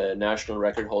got the national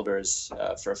record holders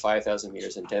for 5,000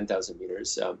 meters and 10,000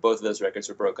 meters. Both of those records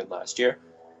were broken last year.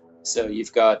 So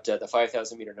you've got the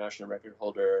 5,000 meter national record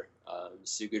holder,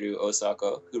 Suguru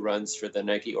Osako, who runs for the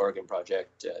Nike Oregon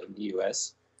Project in the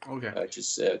U.S., which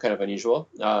is kind of unusual.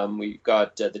 We've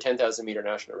got the 10,000 meter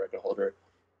national record holder,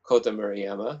 Kota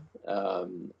Murayama,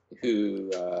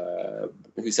 who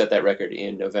set that record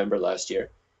in November last year.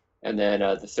 And then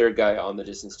the third guy on the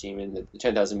distance team in the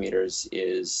 10,000 meters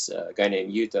is a guy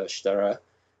named Yuta Shitara,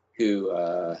 who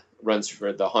runs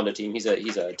for the Honda team. He's a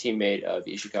teammate of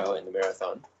Ishikawa in the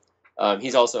marathon.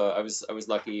 He's also, I was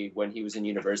lucky when he was in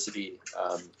university.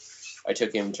 I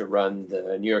took him to run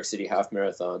the New York City half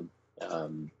marathon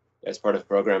as part of a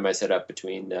program I set up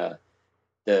between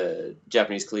the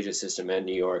Japanese collegiate system and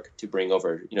New York to bring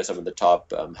over some of the top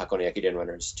Hakone Ekiden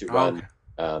runners Oh,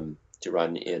 okay. to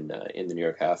run in the New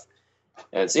York half.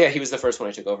 And so yeah, he was the first one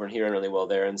I took over, and he ran really well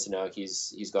there. And so now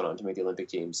he's gone on to make the Olympic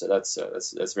team. So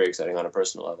that's very exciting on a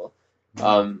personal level.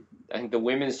 I think the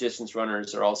women's distance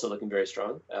runners are also looking very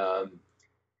strong.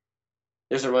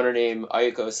 There's a runner named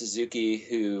Ayuko Suzuki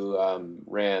who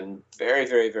ran very,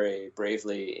 very, very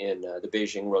bravely in the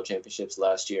Beijing World Championships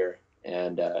last year.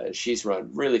 And she's run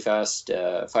really fast,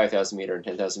 5,000 meter and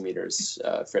 10,000 meters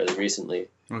fairly recently.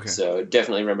 Okay. So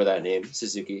definitely remember that name,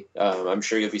 Suzuki. I'm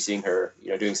sure you'll be seeing her,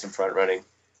 doing some front running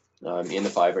in the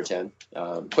 5 or 10.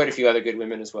 Quite a few other good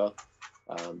women as well.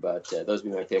 But those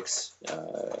would be my picks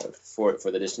for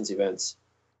the distance events.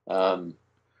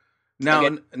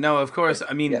 Now, of course,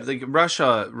 I mean, Yeah. like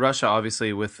Russia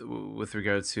obviously with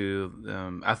regards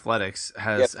to athletics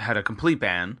has had a complete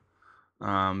ban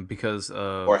because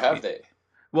of. Or have they?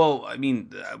 Well, I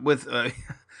mean, with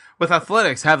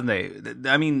athletics, haven't they?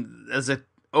 I mean, as a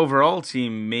overall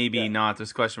team, maybe not.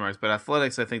 There's question marks, but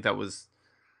athletics, I think that was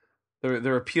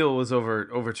their appeal was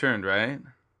overturned, right?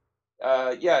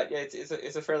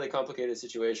 It's a fairly complicated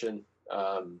situation.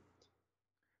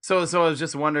 So I was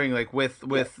just wondering, like, with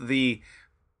the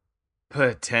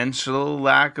potential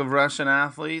lack of Russian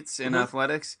athletes in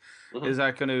athletics, is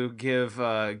that going to give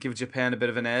Japan a bit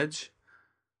of an edge?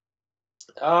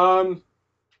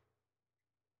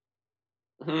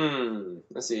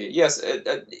 Let's see. Yes,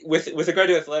 with regard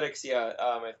to athletics,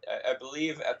 I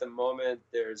believe at the moment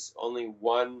there's only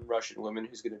one Russian woman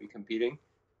who's going to be competing.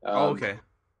 Okay.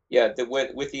 Yeah,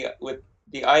 with the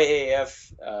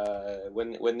IAAF,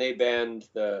 when they banned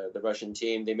the Russian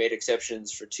team, they made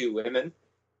exceptions for 2 women.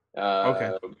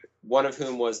 Okay. One of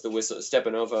whom was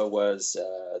Stepanova was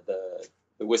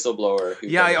the whistleblower.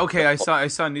 I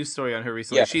saw a news story on her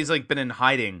recently. Yeah. She's like been in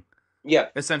hiding. Yeah.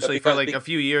 Essentially for like a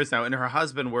few years now, and her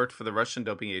husband worked for the Russian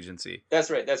doping agency.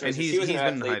 That's right. And so he's been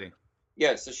in hiding.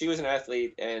 Yeah, so she was an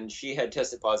athlete, and she had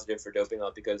tested positive for doping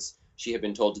because she had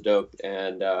been told to dope,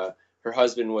 and her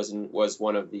husband was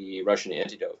one of the Russian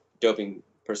anti-doping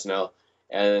personnel,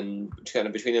 and kind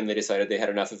of between them they decided they had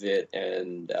enough of it,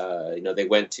 and they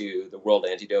went to the World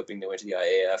Anti-Doping, they went to the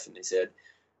IAF, and they said,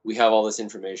 we have all this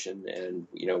information, and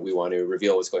we want to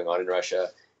reveal what's going on in Russia,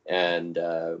 and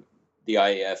the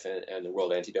IAF and the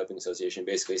World Anti-Doping Association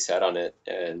basically sat on it,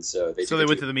 and so they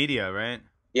went to the media, right?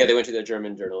 Yeah, they went to the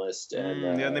German journalist,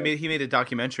 and he made a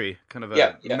documentary, kind of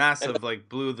massive, like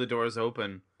blew the doors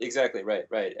open. Exactly, right,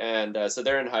 and so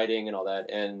they're in hiding and all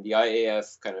that, and the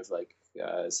IAF kind of like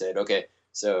said, okay,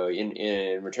 so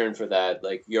in return for that,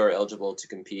 like you're eligible to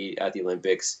compete at the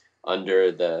Olympics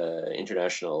under the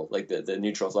international, like the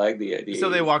neutral flag. So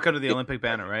they walk under the Olympic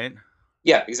banner, right?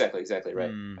 Yeah, exactly, right.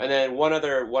 And then one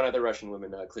other Russian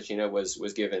woman, Klishina,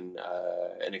 was given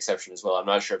an exception as well. I'm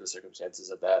not sure of the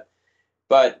circumstances of that.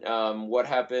 But what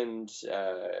happened? So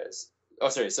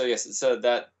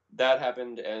that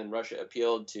happened, and Russia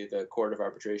appealed to the Court of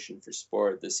Arbitration for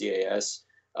Sport, the CAS,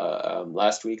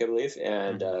 last week, I believe,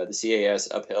 and the CAS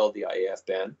upheld the IAF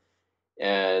ban,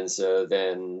 and so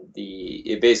then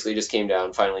it basically just came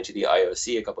down finally to the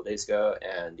IOC a couple of days ago,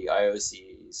 and the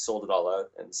IOC sold it all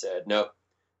out and said no,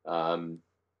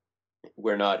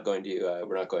 we're not going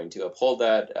to uphold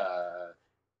that.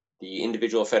 The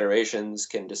individual federations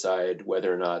can decide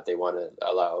whether or not they want to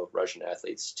allow Russian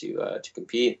athletes to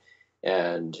compete.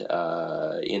 And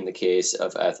in the case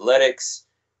of athletics,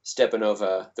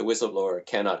 Stepanova, the whistleblower,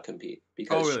 cannot compete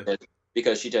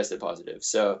because she tested positive.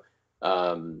 So,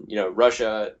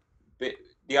 Russia, the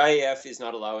IAF is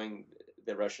not allowing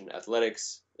the Russian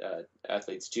athletics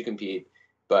athletes to compete,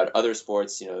 but other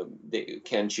sports, they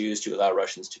can choose to allow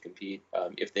Russians to compete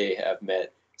if they have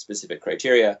met specific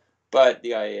criteria. But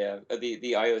the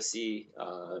IOC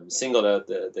singled out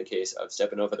the case of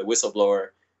Stepanova, the whistleblower,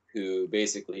 who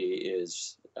basically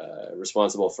is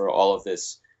responsible for all of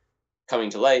this coming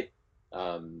to light,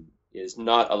 is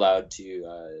not allowed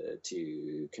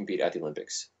to compete at the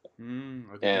Olympics. And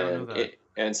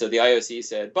so the IOC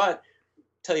said, but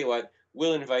tell you what,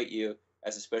 we'll invite you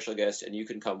as a special guest, and you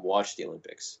can come watch the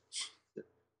Olympics.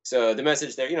 So the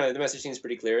message there, the message seems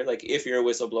pretty clear. Like, if you're a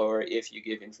whistleblower, if you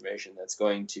give information that's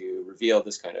going to reveal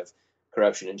this kind of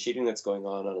corruption and cheating that's going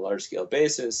on a large scale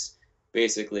basis,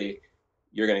 basically,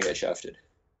 you're going to get shafted.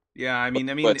 Yeah, I mean,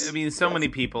 so many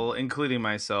people, including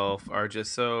myself, are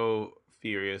just so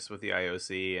furious with the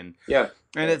IOC, and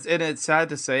it's sad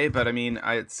to say, but I mean,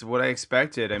 it's what I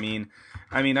expected. I mean,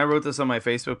 I wrote this on my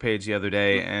Facebook page the other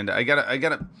day, and I got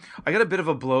a bit of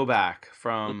a blowback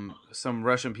from some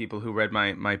Russian people who read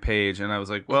my page, and I was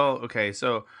like, well, okay,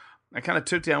 so I kind of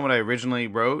took down what I originally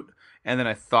wrote, and then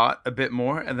I thought a bit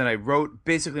more, and then I wrote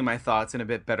basically my thoughts in a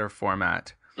bit better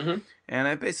format. Mm-hmm. And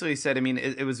I basically said, I mean,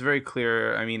 it was very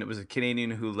clear. I mean, it was a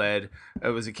Canadian who led. It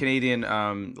was a Canadian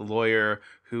lawyer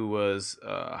who was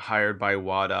hired by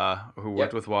WADA, who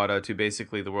worked with WADA to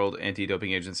basically the World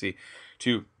Anti-Doping Agency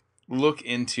to look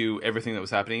into everything that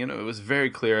was happening. And it was very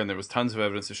clear, and there was tons of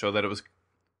evidence to show that it was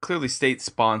clearly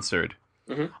state-sponsored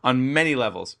on many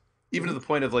levels, even to the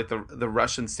point of like the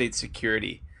Russian state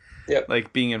security,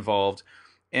 like being involved.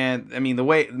 And I mean,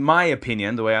 my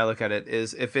opinion, the way I look at it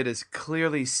is, if it is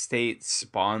clearly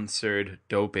state-sponsored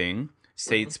doping,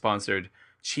 state-sponsored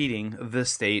cheating, the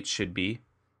state should be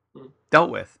dealt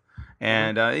with.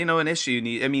 And an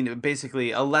issue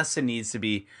basically a lesson needs to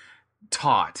be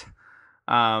taught.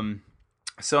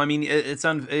 So I mean, it's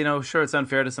sure, it's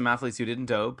unfair to some athletes who didn't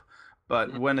dope,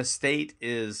 but when a state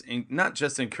is not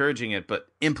just encouraging it but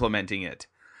implementing it,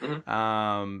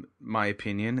 my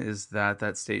opinion is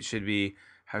that state should be,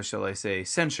 how shall I say,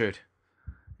 censured.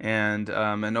 And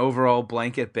an overall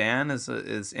blanket ban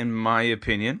is in my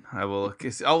opinion, I will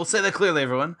say that clearly,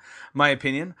 everyone. My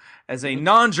opinion as a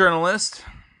non-journalist,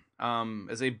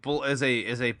 as a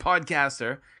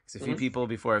podcaster. Because a few people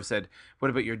before have said,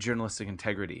 "What about your journalistic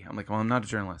integrity?" I'm like, "Well, I'm not a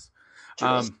journalist."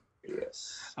 Yes.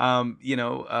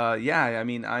 Yeah. I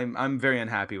mean, I'm very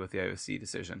unhappy with the IOC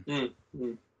decision.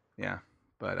 Yeah,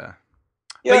 but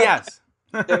yes.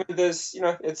 I mean, there's,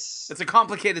 it's a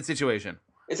complicated situation.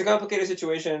 It's a complicated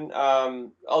situation.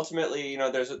 Ultimately,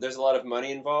 there's a lot of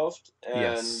money involved,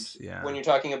 and when you're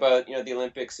talking about the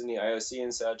Olympics and the IOC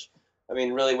and such, I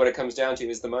mean, really, what it comes down to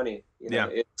is the money.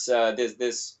 It's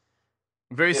this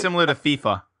very similar to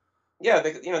FIFA. Yeah,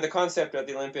 the concept of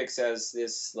the Olympics as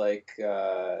this, like,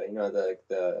 the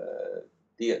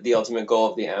ultimate goal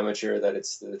of the amateur, that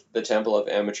it's the temple of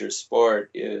amateur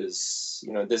sport, is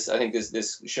this. I think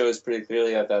this shows pretty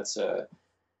clearly that that's a,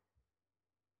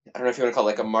 I don't know if you want to call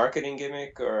it like a marketing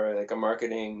gimmick or like a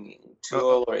marketing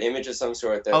tool or image of some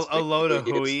sort. That's a load of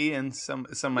hooey, and some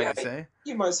might say.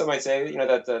 Some might say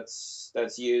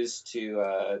that's used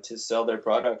to sell their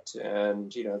product,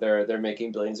 and they're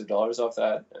making billions of dollars off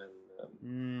that,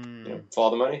 and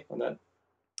follow the money on that.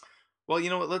 Well,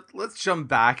 let's jump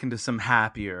back into some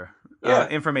happier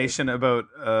information about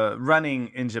running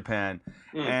in Japan,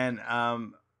 and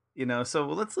so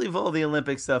let's leave all the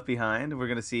Olympic stuff behind. We're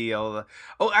gonna see all the.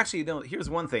 Oh, actually, no. Here's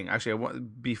one thing. Actually,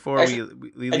 we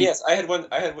leave. And yes, I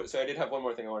did have one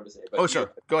more thing I wanted to say. But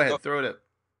sure. Go ahead. Throw it up.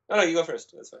 No, you go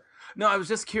first. That's fine. No, I was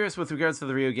just curious with regards to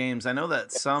the Rio Games. I know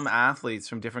that some athletes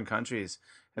from different countries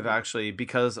have actually,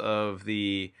 because of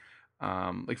the.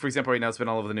 Like, for example, right now it's been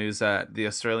all over the news that the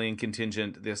Australian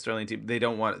contingent, the Australian team,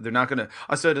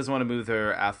 Australia doesn't want to move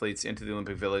their athletes into the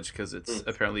Olympic Village because it's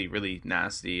apparently really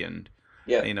nasty, and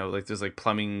like there's like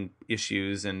plumbing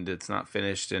issues and it's not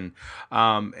finished, and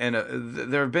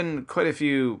there have been quite a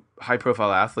few high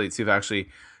profile athletes who've actually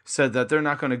said that they're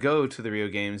not going to go to the Rio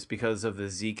Games because of the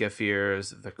Zika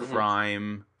fears, the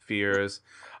crime fears.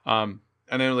 And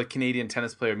I know, like, Canadian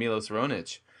tennis player Milos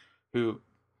Raonic, who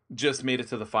just made it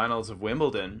to the finals of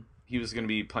Wimbledon. He was going to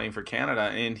be playing for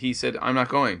Canada, and he said, "I'm not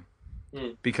going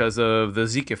because of the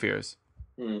Zika fears."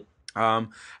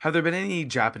 Have there been any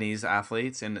Japanese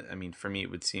athletes? And I mean, for me, it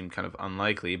would seem kind of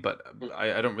unlikely, but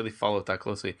I don't really follow it that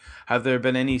closely. Have there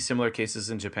been any similar cases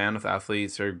in Japan with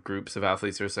athletes or groups of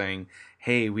athletes who are saying,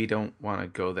 "Hey, we don't want to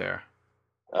go there"?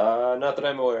 Not that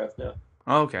I'm aware of. No.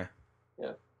 Oh, okay.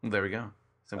 Yeah. Well, there we go.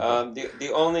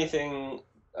 The only thing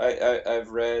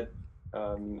I've read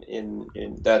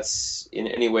in that's in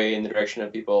any way in the direction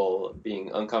of people being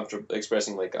uncomfortable,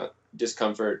 expressing like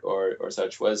discomfort or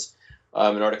such, was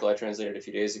an article I translated a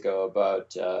few days ago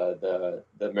about the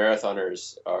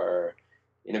marathoners are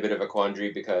in a bit of a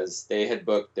quandary because they had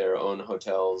booked their own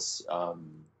hotels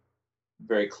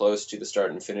very close to the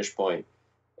start and finish point,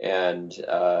 and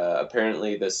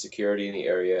apparently the security in the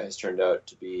area has turned out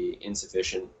to be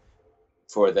insufficient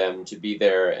for them to be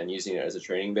there and using it as a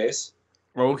training base.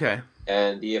 Oh, okay.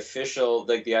 And the official,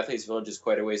 like, the Athletes Village is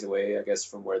quite a ways away, I guess,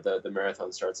 from where the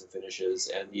marathon starts and finishes.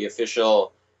 And the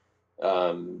official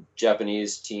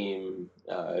Japanese team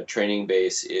training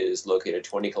base is located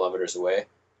 20 kilometers away.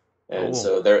 And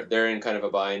so they're in kind of a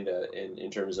bind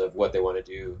in terms of what they want to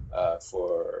do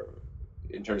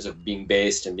in terms of being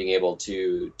based and being able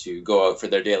to go out for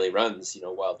their daily runs,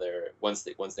 while once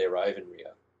they arrive in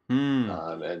Rio.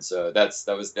 And so that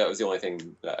was the only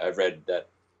thing that I've read that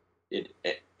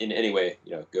in any way,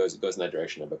 goes in that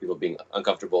direction about people being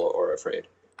uncomfortable or afraid.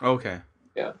 Okay.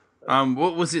 Yeah.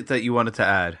 What was it that you wanted to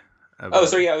add? I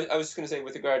was just going to say,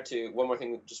 with regard to one more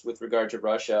thing, just with regard to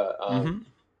Russia.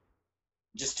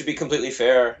 just to be completely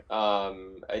fair,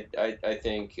 I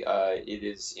think it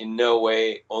is in no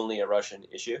way only a Russian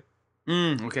issue.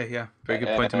 Okay, yeah, very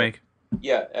good point to And make.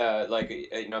 yeah,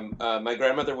 my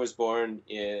grandmother was born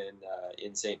in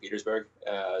St. Petersburg,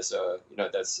 so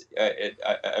that's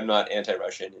I'm not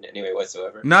anti-Russian in any way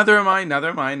whatsoever. Neither am I. Neither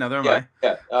am I. Neither am Yeah, I.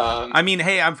 yeah, I mean,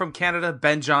 hey, I'm from Canada.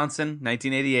 Ben Johnson,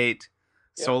 1988,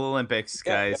 yeah, Seoul Olympics,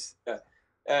 yeah, yeah, guys. yeah.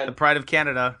 The And pride of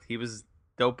Canada. He was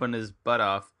doping his butt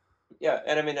off. yeah,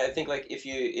 and I mean, I think like if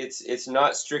you, it's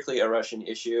not strictly a Russian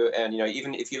issue, and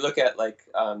even if you look at like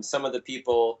some of the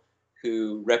people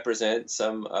who represent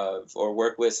some of or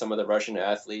work with some of the Russian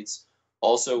athletes,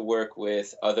 also work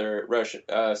with other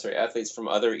athletes from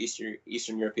other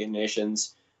Eastern European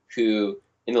nations who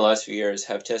in the last few years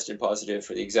have tested positive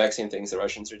for the exact same things the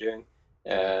Russians are doing,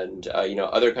 and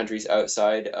other countries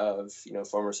outside of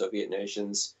former Soviet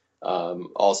nations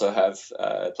also have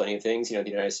plenty of things. The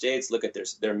United States, look at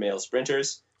their male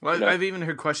sprinters. Well, I've even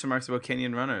heard question marks about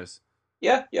Kenyan runners.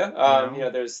 Yeah, yeah. You know,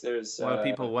 There's a lot of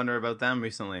people wonder about them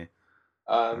recently.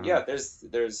 yeah,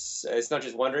 there's it's not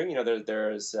just wondering.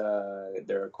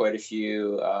 There are quite a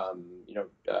few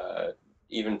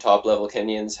even top level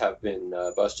Kenyans have been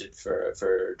busted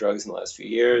for drugs in the last few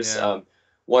years. Yeah.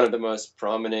 One of the most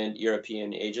prominent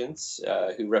European agents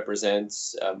who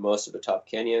represents most of the top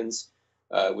Kenyans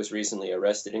was recently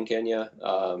arrested in Kenya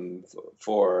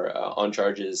for on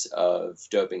charges of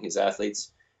doping his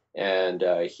athletes. And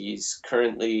he's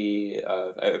currently,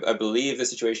 I believe the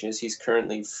situation is he's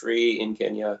currently free in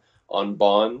Kenya on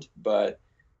bond, but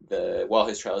while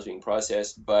his trial is being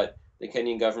processed, but the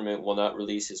Kenyan government will not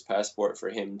release his passport for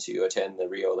him to attend the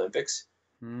Rio Olympics.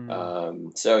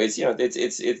 Mm. So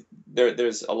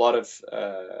there's a lot of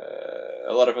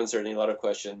uncertainty, a lot of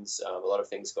questions, a lot of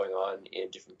things going on in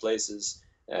different places,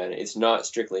 and it's not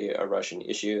strictly a Russian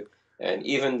issue. And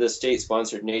even the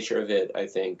state-sponsored nature of it, I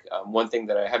think one thing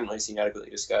that I haven't really seen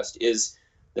adequately discussed is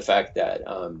the fact that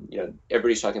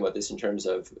everybody's talking about this in terms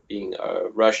of being a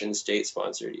Russian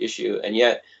state-sponsored issue, and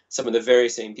yet some of the very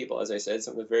same people, as I said,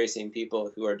 some of the very same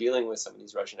people who are dealing with some of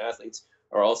these Russian athletes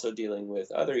are also dealing with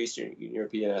other Eastern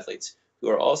European athletes who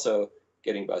are also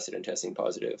getting busted and testing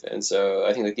positive. And so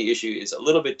I think that the issue is a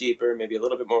little bit deeper, maybe a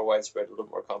little bit more widespread, a little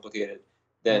bit more complicated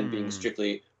than being Mm.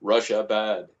 strictly Russia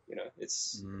bad.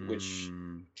 It's which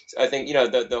Mm. I think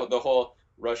the whole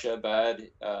Russia bad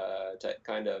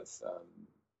kind of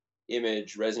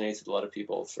image resonates with a lot of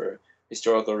people for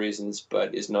historical reasons,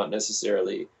 but is not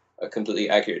necessarily a completely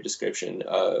accurate description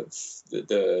of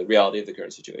the reality of the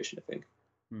current situation, I think.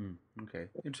 Okay,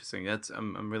 interesting.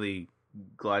 I'm really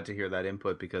glad to hear that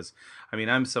input because, I mean,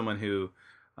 I'm someone who,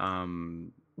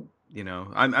 um,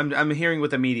 I'm hearing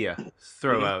what the media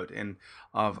throw Mm-hmm. out, and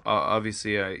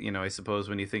obviously, I suppose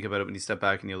when you think about it, when you step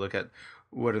back and you look at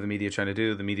what are the media trying to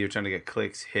do, the media are trying to get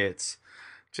clicks, hits,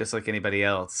 just like anybody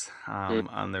else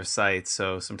on their sites.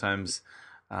 So sometimes,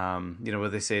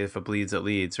 what they say, if it bleeds, it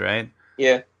leads, right?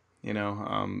 Yeah.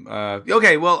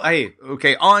 Okay, well, hey,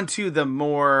 okay, on to the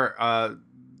more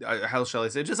how shall I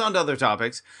say, just on to other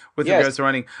topics with Yes. regards to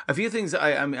running. A few things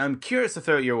I'm curious to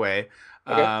throw it your way.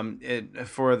 Okay.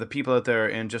 For the people out there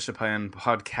in Just Japan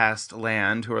podcast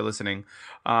land who are listening,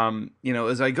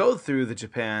 as I go through the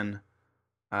Japan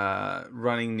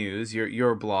running news,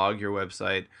 your blog, your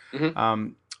website,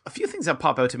 Mm-hmm. a few things that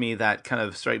pop out to me that kind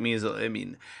of strike me as, I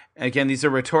mean, again, these are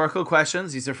rhetorical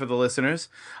questions. These are for the listeners.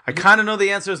 I Mm-hmm. kind of know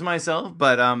the answers myself,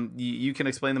 but you can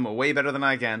explain them way better than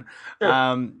I can.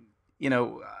 Sure. You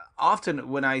know, often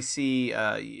when I see,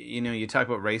 you talk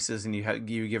about races and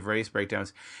you give race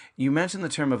breakdowns, you mention the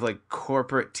term of like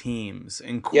corporate teams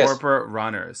and Yes. corporate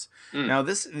runners. Mm. Now,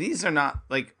 these are not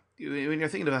like when you're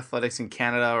thinking of athletics in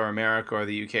Canada or America or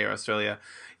the UK or Australia,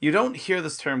 you don't hear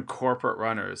this term corporate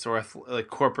runners or like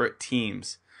corporate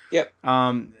teams. Yep.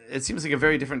 It seems like a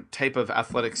very different type of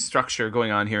athletic structure going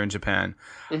on here in Japan.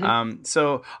 Mm-hmm.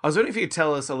 So I was wondering if you could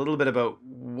tell us a little bit about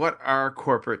what are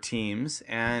corporate teams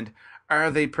and are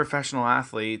they professional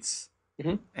athletes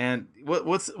Mm-hmm. and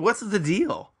what's the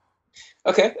deal?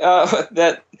 Okay.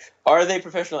 That are they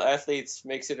professional athletes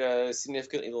makes it a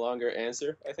significantly longer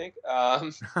answer, I think.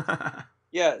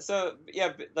 Yeah. So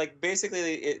yeah, like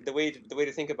basically, the way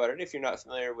to think about it, if you're not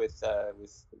familiar with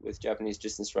Japanese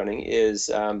distance running, is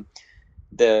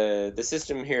the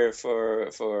system here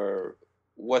for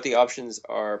what the options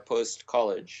are post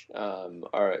college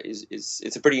are is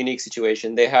it's a pretty unique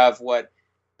situation. They have what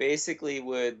basically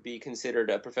would be considered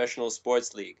a professional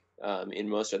sports league in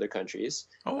most other countries.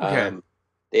 Okay. Um,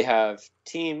 they have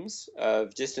teams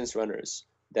of distance runners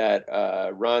that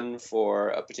run for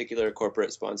a particular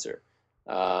corporate sponsor.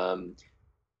 Um,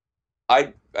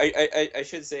 I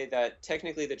should say that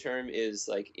technically the term is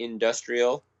like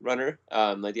industrial runner.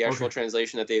 Like the actual Okay.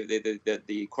 translation that that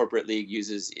the corporate league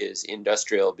uses is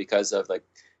industrial because of like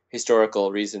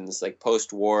historical reasons, like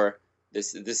post-war.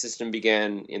 This system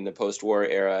began in the post-war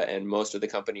era, and most of the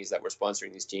companies that were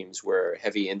sponsoring these teams were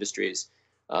heavy industries.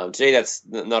 Today, that's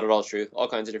not at all true. All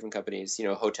kinds of different companies,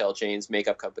 hotel chains,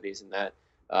 makeup companies, and that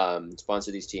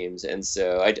sponsor these teams. And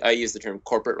so I use the term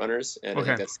corporate runners, and I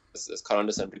think Okay. that's caught on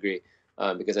to some degree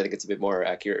because I think it's a bit more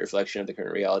accurate reflection of the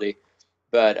current reality.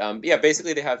 But yeah,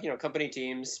 basically they have company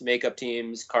teams, makeup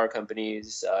teams, car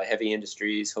companies, heavy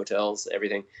industries, hotels,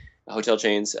 everything, hotel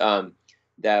chains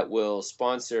that will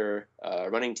sponsor a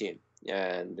running team.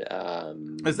 And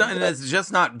And it's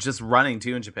just not just running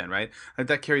too in Japan, right? Like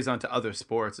that carries on to other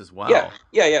sports as yeah, well.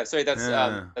 yeah. Sorry,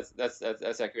 Yeah.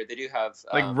 that's accurate. They do have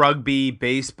Like rugby,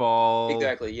 baseball.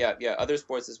 exactly, yeah. Other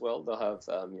sports as well. They'll have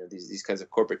these kinds of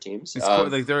corporate teams.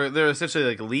 Like they're essentially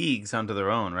like leagues unto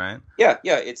their own, right? Yeah.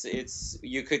 It's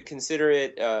you could consider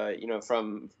it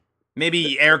from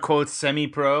Maybe air quotes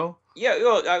semi-pro. yeah,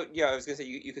 well, I was gonna say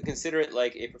you could consider it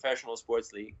like a professional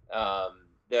sports league.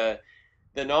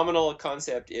 The nominal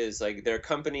concept is like they're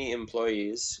company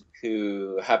employees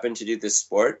who happen to do this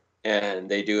sport, and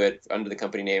they do it under the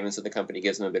company name, and so the company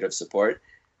gives them a bit of support.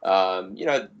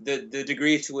 The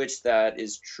degree to which that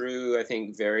is true, I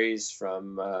think, varies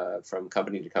from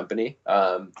company to company.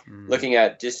 Looking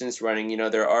at distance running,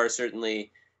 there are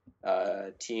certainly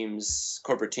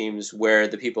corporate teams where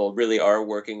the people really are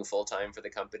working full time for the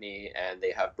company, and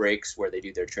they have breaks where they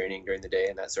do their training during the day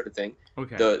and that sort of thing.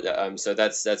 Okay. So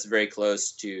that's very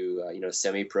close to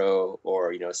semi-pro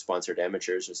or sponsored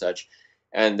amateurs or such.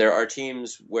 And there are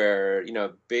teams where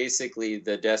basically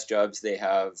the desk jobs they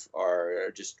have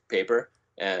are just paper,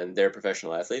 and they're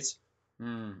professional athletes.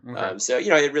 Okay. So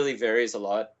it really varies a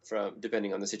lot from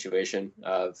depending on the situation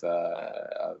of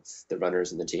the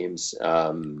runners and the teams,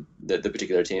 the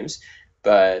particular teams.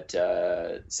 But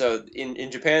so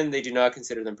in Japan, they do not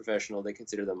consider them professional; they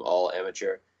consider them all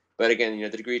amateur. But again, the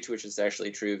degree to which it's actually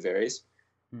true varies.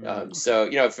 So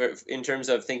in terms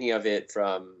of thinking of it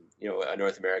from a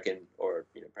North American or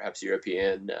perhaps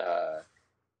European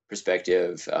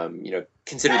perspective,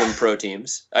 consider them pro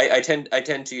teams. I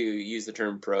tend to use the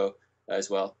term pro as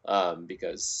well,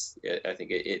 because I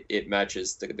think it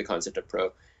matches the concept of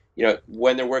pro.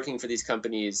 When they're working for these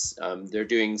companies, they're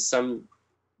doing some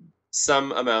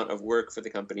amount of work for the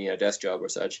company, a desk job or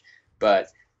such, but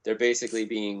they're basically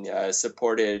being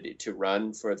supported to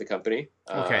run for the company.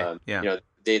 Okay. Yeah.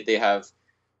 They have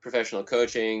professional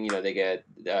coaching. They get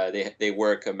they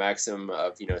work a maximum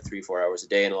of 3-4 hours a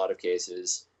day in a lot of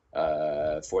cases.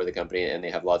 For the company, and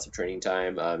they have lots of training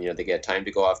time. They get time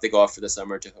to go off. They go off for the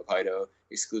summer to Hokkaido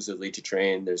exclusively to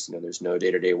train. There's no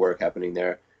day-to-day work happening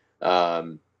there,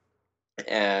 and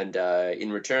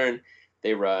in return,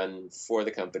 they run for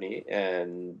the company,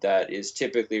 and that is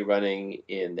typically running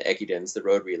in the ekidens, the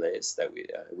road relays that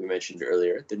we mentioned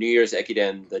earlier. The New Year's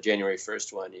ekiden, the January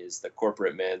 1st one, is the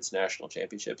corporate men's national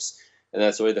championships, and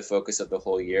that's really the focus of the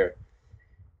whole year.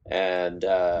 And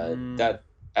that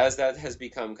as that has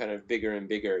become kind of bigger and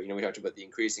bigger, we talked about the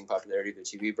increasing popularity of the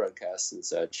TV broadcasts and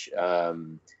such.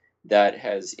 That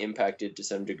has impacted to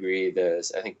some degree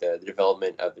I think the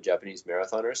development of the Japanese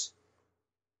marathoners.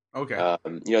 Okay.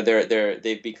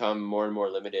 They've become more and more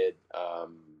limited.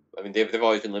 They've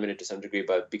always been limited to some degree,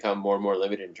 but become more and more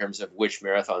limited in terms of which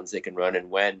marathons they can run and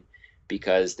when,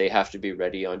 because they have to be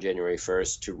ready on January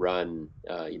 1st to run,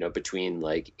 between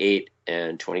like 8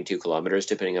 and 22 kilometers,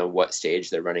 depending on what stage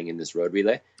they're running in this road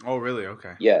relay. Oh, really?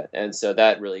 Okay. Yeah, and so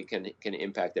that really can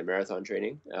impact their marathon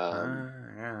training.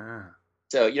 Yeah.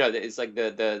 So it's like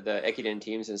the ekiden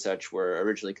teams and such were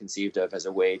originally conceived of as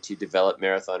a way to develop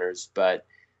marathoners, but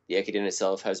the ekiden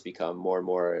itself has become more and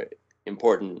more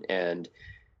important, and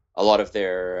a lot of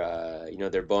their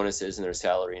their bonuses and their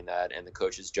salary and that, and the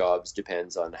coaches' jobs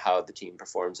depends on how the team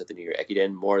performs at the New Year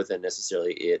ekiden more than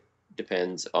necessarily it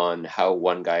depends on how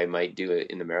one guy might do it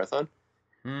in the marathon.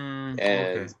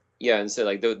 Okay. Yeah, and so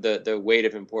like the weight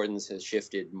of importance has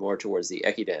shifted more towards the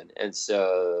ekiden, and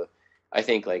so I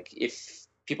think like if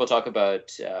people talk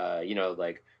about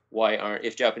like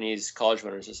if Japanese college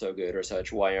runners are so good or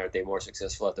such, why aren't they more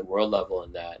successful at the world level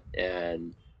in that?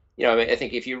 And I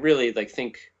think if you really like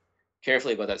think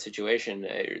carefully about that situation,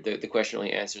 the question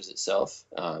really answers itself.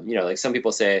 Like some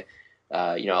people say,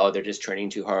 they're just training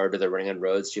too hard or they're running on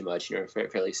roads too much.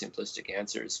 Fairly simplistic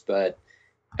answers. But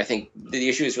I think the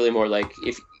issue is really more like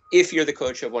if you're the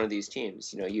coach of one of these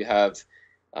teams, you have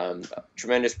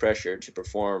tremendous pressure to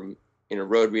perform in a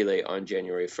road relay on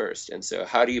January 1st. And so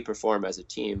how do you perform as a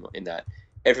team in that?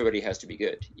 everybody has to be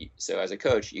good. So as a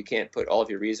coach, you can't put all of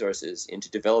your resources into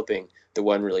developing the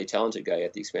one really talented guy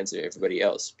at the expense of everybody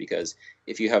else. Because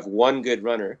if you have one good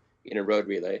runner in a road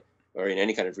relay or in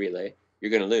any kind of relay,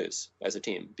 you're going to lose as a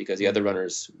team because the other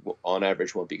runners on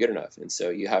average won't be good enough. And so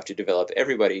you have to develop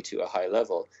everybody to a high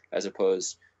level as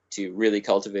opposed to really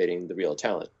cultivating the real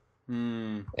talent.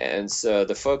 And so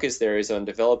the focus there is on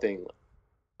developing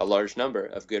a large number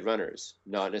of good runners,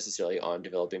 not necessarily on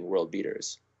developing world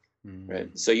beaters. Right.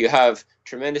 So you have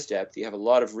tremendous depth. You have a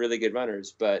lot of really good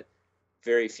runners, but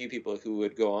very few people who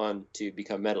would go on to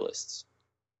become medalists.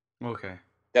 Okay.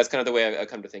 That's kind of the way I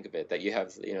come to think of it. That you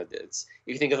have, if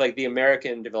you think of like the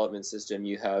American development system,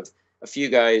 you have a few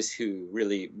guys who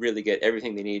really, really get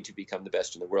everything they need to become the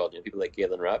best in the world. People like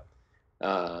Galen Rupp.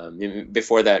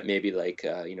 Before that, maybe like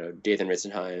Dathan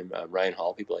Ritzenheim, Ryan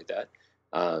Hall, people like that.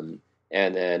 And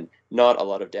then not a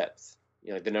lot of depth.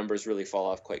 The numbers really fall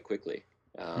off quite quickly.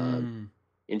 In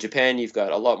Japan, you've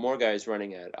got a lot more guys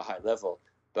running at a high level,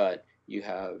 but you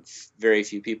have very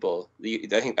few people.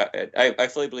 I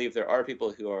fully believe there are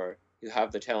people who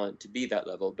have the talent to be that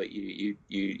level, but you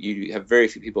have very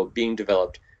few people being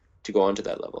developed to go on to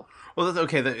that level. Well, that's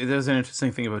okay. There's an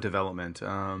interesting thing about development.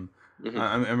 I'm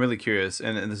really curious,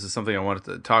 and this is something I wanted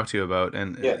to talk to you about.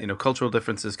 And cultural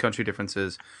differences, country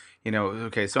differences.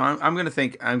 Okay, so I'm going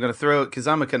to throw it because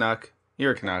I'm a Canuck.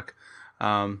 You're a Canuck.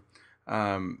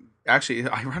 Actually,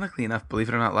 ironically enough, believe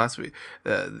it or not, last week,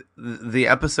 the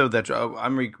episode that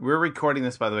we're recording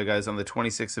this, by the way, guys, on the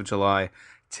 26th of July.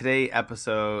 Today,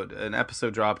 an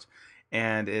episode dropped,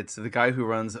 and it's the guy who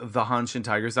runs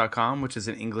thehanshintigers.com, which is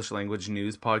an English language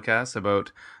news podcast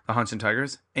about the Hanshin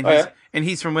Tigers, and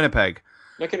he's from Winnipeg.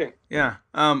 No kidding. Yeah.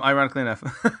 Ironically enough,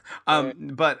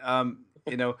 but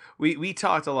we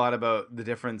talked a lot about the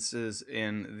differences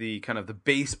in the kind of the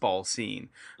baseball scene,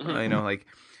 like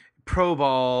pro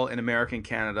ball in American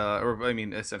Canada, or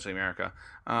essentially America,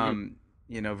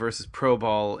 versus pro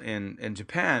ball in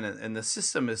Japan, and the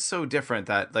system is so different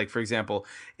that, like, for example,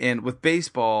 with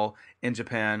baseball in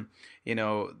Japan,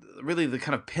 really the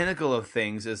kind of pinnacle of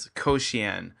things is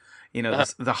Koshien,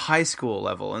 the high school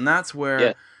level, and that's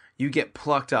where you get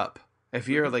plucked up. If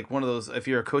you're like one of those, if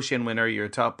you're a Koshien winner, you're a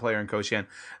top player in Koshien,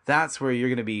 that's where you're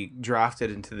going to be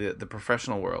drafted into the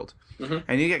professional world.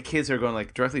 And you get kids who are going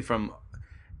like directly from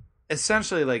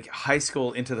essentially like high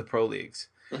school into the pro leagues.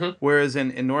 Whereas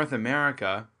in North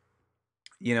America,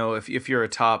 if you're a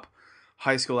top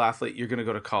high school athlete, you're going to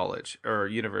go to college or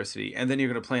university, and then you're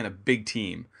going to play in a big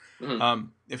team.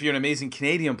 If you're an amazing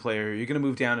Canadian player, you're going to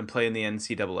move down and play in the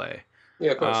NCAA.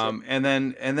 Yeah, of course. And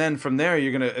then from there,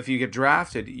 if you get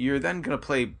drafted, you're going to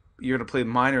play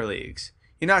minor leagues.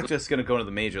 You're not just going to go to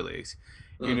the major leagues.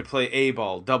 You're going to play A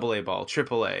ball, double A ball,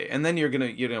 triple A, and then you're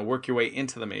going to work your way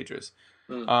into the majors.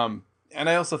 And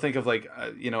I also think of like,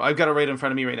 I've got it right in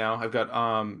front of me right now. I've got,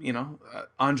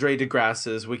 Andre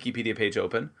DeGrasse's Wikipedia page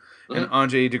open. And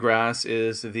Andre DeGrasse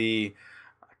is the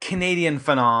Canadian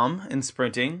phenom in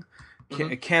sprinting,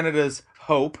 Canada's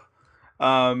hope,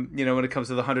 when it comes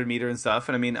to the 100-meter and stuff.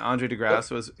 And Andre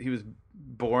DeGrasse was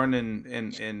born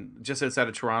in just outside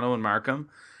of Toronto in Markham.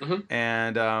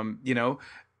 And,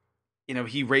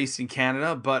 he raced in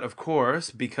Canada, but of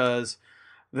course, because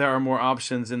there are more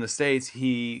options in the States,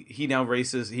 he now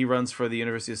runs for the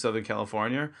University of Southern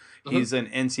California. He's an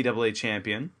NCAA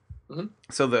champion.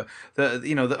 So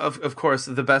of course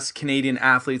the best Canadian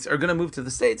athletes are going to move to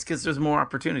the States because there's more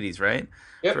opportunities, right?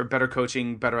 For better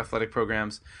coaching, better athletic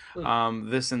programs,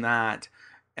 this and that.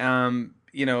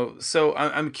 So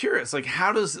I'm curious, like,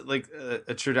 how does like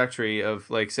a trajectory of,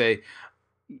 like, say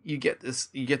you get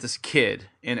this kid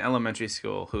in elementary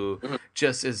school who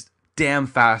just is damn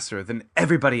faster than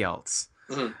everybody else.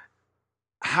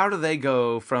 How do they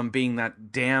go from being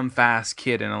that damn fast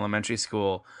kid in elementary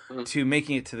school to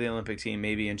making it to the Olympic team,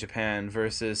 maybe in Japan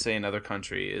versus, say, another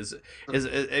country?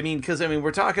 Because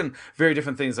we're talking very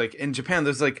different things. Like in Japan,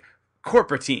 there's like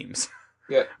corporate teams.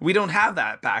 We don't have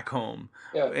that back home.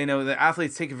 The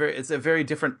athletes it's a very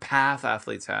different path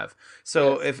athletes have.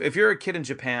 So if you're a kid in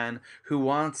Japan who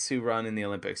wants to run in the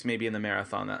Olympics, maybe in the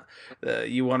marathon,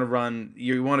 you want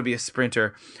to be a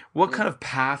sprinter, what kind of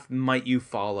path might you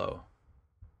follow?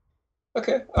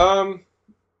 Okay.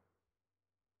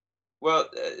 Well,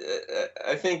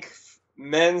 I think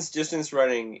men's distance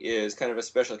running is kind of a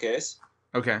special case.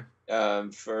 Okay.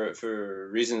 For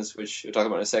reasons which we'll talk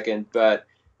about in a second, but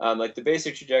like the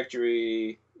basic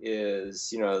trajectory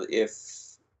is, if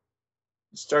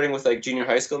starting with like junior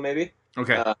high school, maybe.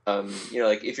 Okay.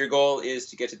 Like if your goal is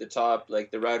to get to the top,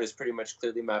 like the route is pretty much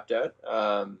clearly mapped out.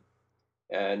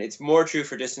 And it's more true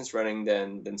for distance running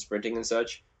than sprinting and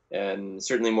such. and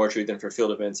certainly more true than for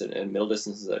field events and middle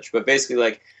distance and such. But basically,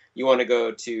 like, you want to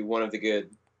go to one of the good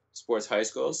sports high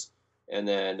schools, and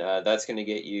then that's going to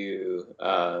get you,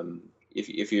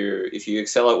 if you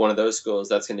excel at one of those schools,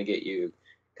 that's going to get you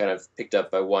kind of picked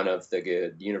up by one of the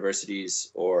good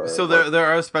universities or So one. there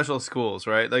are special schools,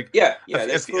 right? Like Yeah, a, yeah,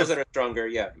 there's schools that are stronger.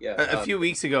 Yeah, yeah. a few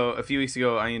weeks ago,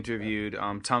 I interviewed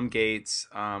Tom Gates,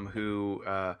 who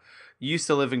used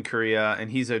to live in Korea, and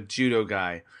he's a judo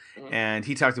guy, Mhm. and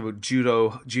he talked about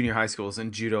judo junior high schools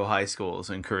and judo high schools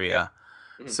in Korea.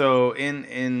 Mhm. So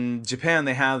in Japan,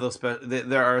 they have those.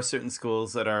 There are certain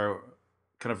schools that are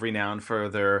kind of renowned for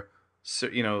their,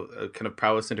 kind of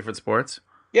prowess in different sports.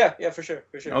 Yeah, yeah, for sure,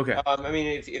 for sure. Okay. I mean,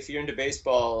 if you're into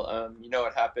baseball, you know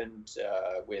what happened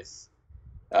with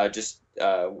just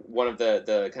one of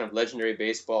the kind of legendary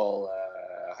baseball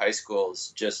high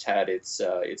schools just had its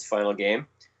final game.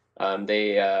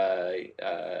 They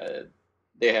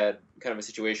had kind of a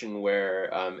situation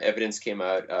where evidence came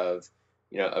out of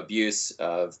abuse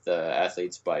of the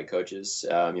athletes by coaches,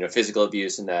 physical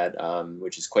abuse and that,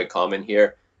 which is quite common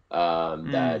here.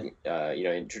 That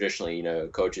traditionally,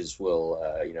 coaches will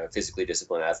physically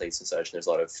discipline athletes and such, and there's a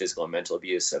lot of physical and mental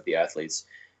abuse of the athletes.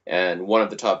 And one of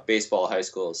the top baseball high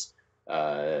schools,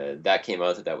 that came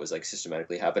out that was like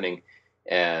systematically happening,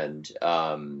 and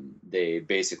they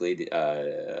basically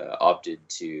opted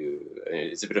to.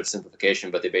 It's a bit of a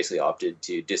simplification, but they basically opted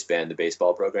to disband the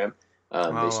baseball program.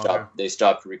 They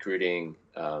stopped recruiting,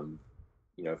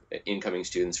 incoming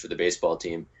students for the baseball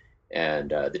team,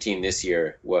 and the team this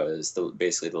year was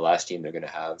basically the last team they're going to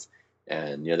have.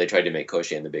 And they tried to make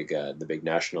Koshien the big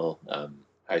national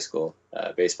high school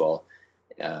baseball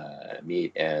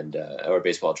meet and or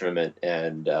baseball tournament,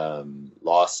 and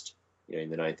lost in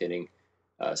the ninth inning.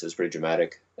 So it's pretty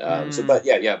dramatic.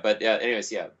 But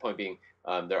anyways, point being,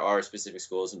 there are specific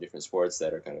schools in different sports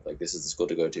that are kind of like, this is the school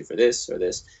to go to for this or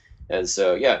this. And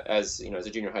so, as a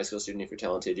junior high school student, if you're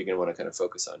talented, you're going to want to kind of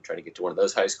focus on trying to get to one of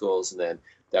those high schools, and then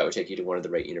that would take you to one of the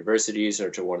right universities or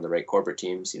to one of the right corporate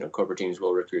teams. Corporate teams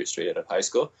will recruit straight out of high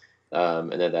school,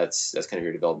 and then that's kind of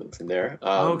your development from there.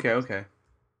 Okay.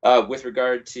 With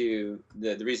regard to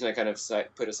the reason I kind of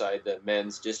put aside the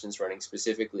men's distance running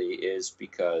specifically is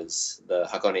because the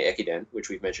Hakone Ekiden, which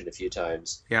we've mentioned a few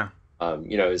times,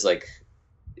 is like,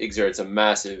 exerts a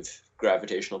massive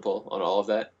gravitational pull on all of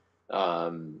that.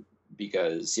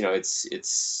 Because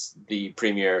it's the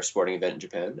premier sporting event in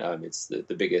Japan. It's the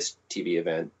biggest TV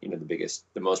event,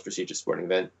 the most prestigious sporting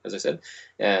event, as I said.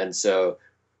 And so,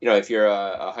 if you're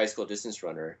a high school distance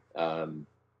runner,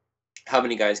 how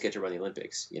many guys get to run the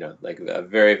Olympics? Like a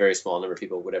very, very small number of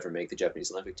people would ever make the Japanese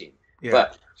Olympic team.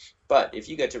 Yeah. But if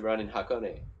you get to run in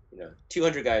Hakone,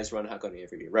 200 guys run Hakone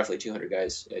every year, roughly 200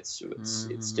 guys. It's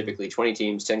typically 20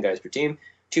 teams, 10 guys per team,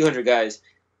 200 guys.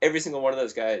 Every single one of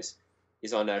those guys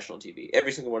is on national TV.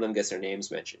 Every single one of them gets their names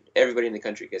mentioned. Everybody in the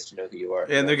country gets to know who you are.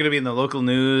 And they're going to be in the local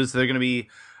news. They're going to be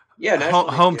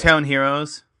hometown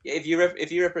heroes. If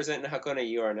you represent Hakone,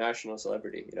 you are a national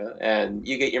celebrity, and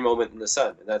you get your moment in the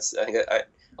sun. And that's, I think,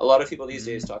 a lot of people these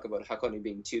days talk about Hakone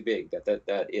being too big.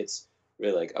 That it's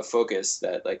really like a focus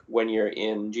that, like, when you're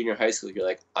in junior high school, you're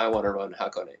like, I want to run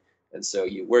Hakone, and so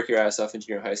you work your ass off in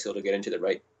junior high school to get into the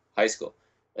right high school.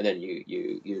 And then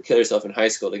you kill yourself in high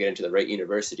school to get into the right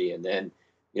university, and then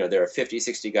there are 50,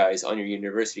 60 guys on your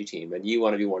university team, and you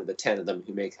want to be one of the 10 of them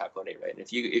who make Hakone, right? And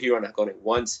if you run Hakone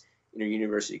once in your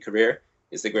university career,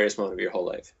 it's the greatest moment of your whole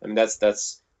life. I mean,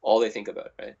 that's all they think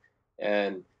about, right?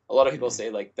 And a lot of people say,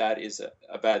 like, that is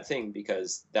a bad thing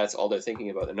because that's all they're thinking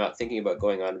about. They're not thinking about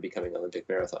going on and becoming Olympic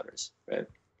marathoners, right?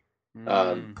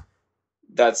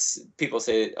 That's, people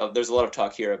say, there's a lot of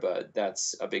talk here about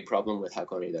that's a big problem with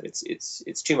Hakone, that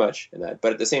it's too much and that.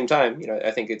 But at the same time,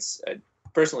 I think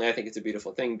personally I think it's a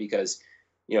beautiful thing because,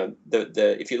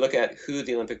 if you look at who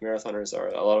the Olympic marathoners are,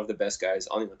 a lot of the best guys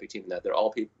on the Olympic team, that they're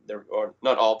all people, or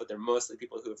not all, but they're mostly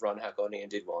people who have run Hakone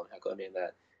and did well in Hakone and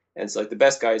that. And so, like, the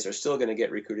best guys are still going to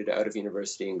get recruited out of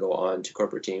university and go on to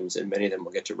corporate teams, and many of them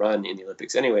will get to run in the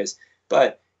Olympics anyways.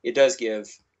 But it does give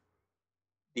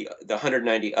the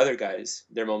 190 other guys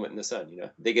their moment in the sun.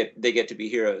 They get to be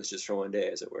heroes just for one day,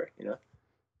 as it were.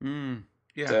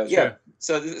 Yeah. So sure.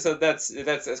 So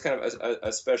that's kind of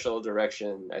a special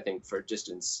direction, I think, for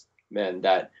distance men,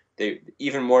 that they,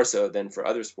 even more so than for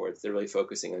other sports, they're really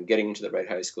focusing on getting into the right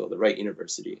high school, the right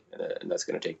university, and that's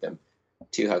going to take them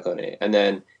to Hakone. And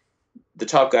then the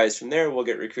top guys from there will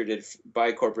get recruited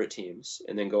by corporate teams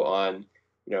and then go on,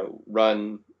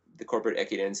 run the corporate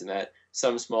ekidens, and that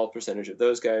some small percentage of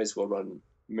those guys will run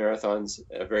marathons.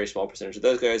 A very small percentage of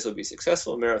those guys will be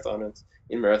successful in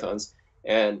marathons,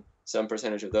 and some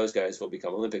percentage of those guys will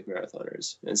become Olympic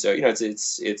marathoners. And so, you know,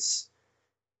 it's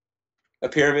a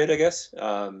pyramid, I guess.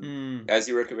 As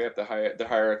you work your way up the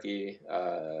hierarchy,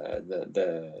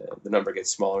 the number gets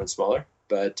smaller and smaller.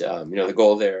 But you know, the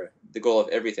goal of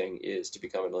everything is to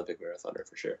become an Olympic marathoner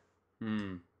for sure.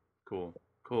 Cool.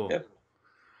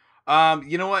 Yeah.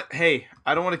 You know what? Hey,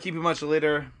 I don't want to keep you much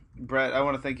later, Brett. I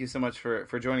want to thank you so much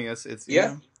for joining us. It's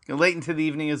you know, late into the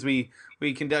evening as we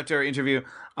conduct our interview.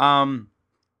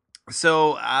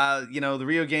 So you know, the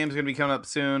Rio Games are going to be coming up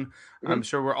soon. I'm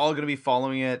sure we're all going to be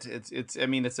following it.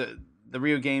 The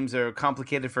Rio Games are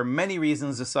complicated for many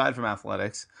reasons aside from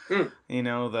athletics. You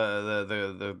know,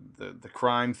 the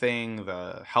crime thing,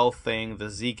 the health thing, the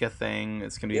Zika thing.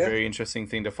 It's going to be a very interesting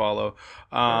thing to follow.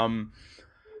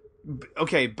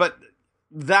 Okay, but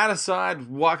that aside,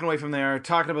 walking away from there,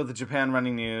 talking about the Japan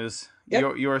running news,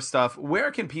 your stuff.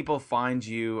 Where can people find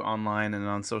you online and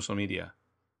on social media?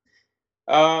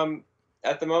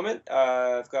 At the moment,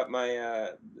 I've got my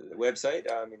website,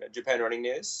 you know, Japan Running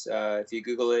News. If you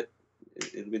Google it,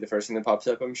 it'll be the first thing that pops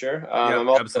up, I'm sure. I'm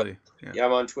also, absolutely. Yeah,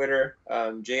 I'm on Twitter.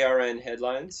 JRN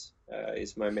Headlines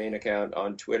is my main account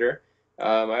on Twitter.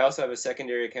 I also have a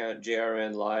secondary account,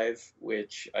 JRN Live,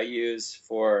 which I use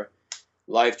for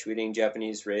live tweeting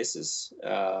Japanese races.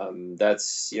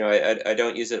 That's, you know, I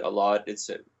don't use it a lot. It's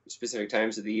at specific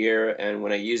times of the year, and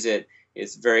when I use it,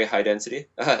 it's very high density.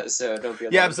 So don't be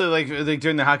alarmed. Yeah, absolutely. Like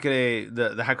during the Hakone,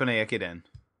 the Hakone Ekiden.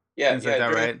 Yeah, Things like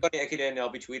that, right? Hakone Ekiden, I'll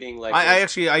be tweeting like. I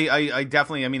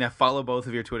definitely. I mean, I follow both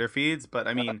of your Twitter feeds, but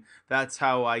I mean, that's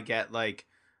how I get like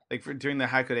during the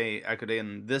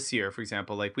Hakone this year, for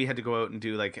example. Like we had to go out and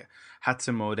do like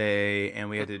Hatsumode, and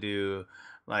we had to do.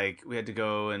 Like we had to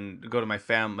go to my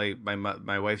family,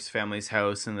 my wife's family's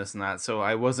house and this and that. So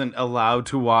I wasn't allowed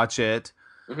to watch it.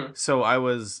 So I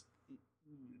was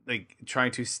like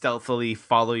trying to stealthily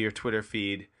follow your Twitter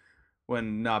feed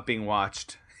when not being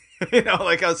watched. You know,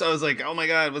 like I was like, oh my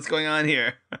God, what's going on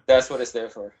here? That's what it's there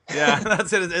for. Yeah,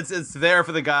 that's it. It's there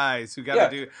for the guys who got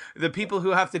to do the people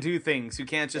who have to do things, who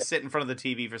can't just sit in front of the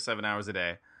TV for 7 hours a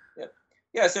day.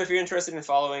 Yeah, so if you're interested in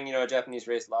following, you know, a Japanese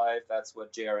race live, that's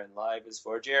what JRN Live is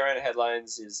for. JRN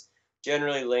Headlines is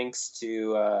generally links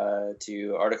to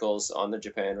articles on the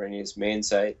Japan Running News main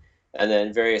site, and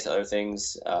then various other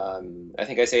things. I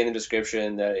think I say in the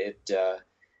description that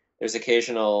there's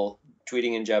occasional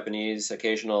tweeting in Japanese,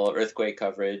 occasional earthquake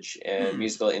coverage, and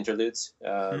musical interludes.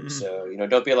 So, you know,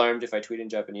 don't be alarmed if I tweet in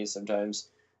Japanese sometimes,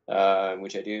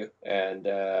 which I do,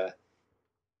 and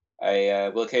I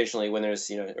will occasionally, when there's,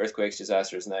 you know, earthquakes,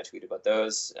 disasters, and I tweet about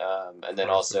those. And then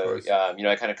also, you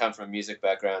know, I kind of come from a music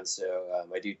background, so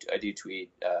I do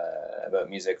tweet about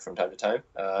music from time to time.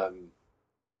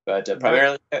 But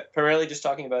primarily just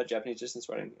talking about Japanese distance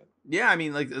running. Yeah, I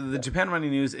mean, like the Japan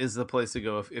Running News is the place to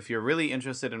go if you're really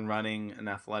interested in running and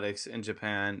athletics in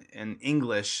Japan in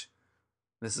English.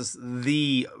 This is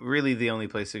really the only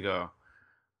place to go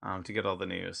to get all the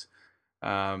news. So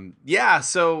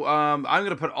I'm going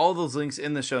to put all those links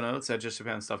in the show notes at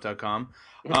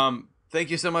justjapanstuff.com. Thank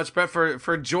you so much, Brett,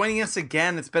 for joining us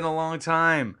again. It's been a long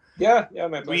time. Yeah,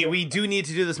 my pleasure. We do need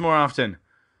to do this more often.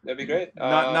 That'd be great.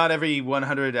 Not every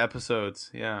 100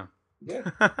 episodes. Yeah.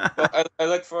 Yeah. Well, I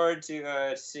look forward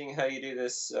to seeing how you do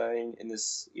this in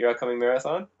this your upcoming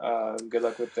marathon. Good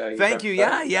luck with that. Thank you.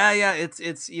 Yeah.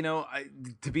 It's you know,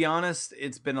 to be honest,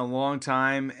 it's been a long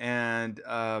time, and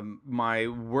my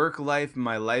work life,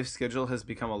 my life schedule has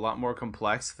become a lot more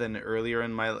complex than earlier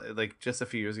in my, like just a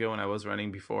few years ago when I was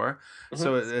running before.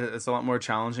 So it's a lot more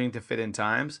challenging to fit in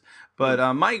times.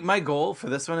 But my goal for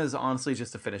this one is honestly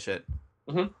just to finish it.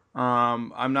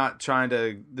 I'm not trying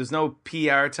to, there's no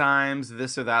PR times,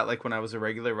 this or that, like when I was a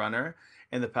regular runner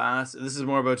in the past. This is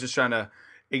more about just trying to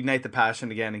ignite the passion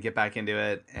again and get back into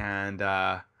it. And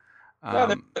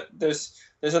there's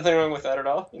nothing wrong with that at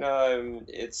all. You know,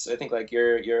 I think like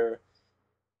your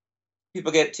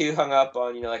people get too hung up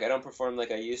on, you know, like I don't perform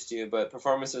like I used to, but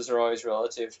performances are always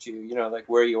relative to, you know, like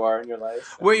where you are in your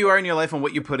life. Where you are in your life and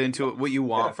what you put into it, what you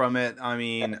want from it. I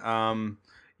mean,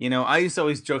 you know, I used to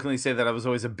always jokingly say that I was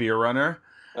always a beer runner.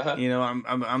 You know,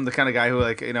 I'm the kind of guy who,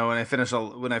 like, you know, when I finish a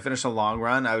long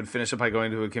run, I would finish it by going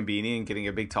to a convenience and getting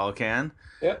a big tall can.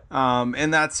 Yeah.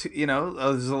 And that's, you know,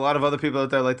 there's a lot of other people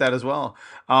out there like that as well.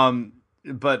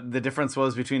 But the difference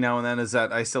was between now and then is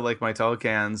that I still like my tall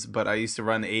cans, but I used to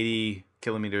run 80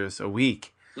 kilometers a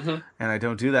week. And I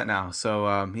don't do that now.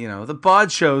 So, you know, the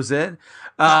bod shows it.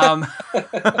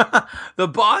 The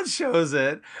bod shows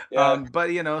it.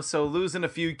 But, you know, so losing a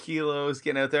few kilos,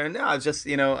 getting out there. And no, just,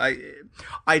 you know,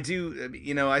 I do,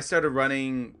 you know, I started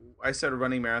running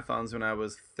marathons when I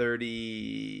was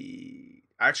 30.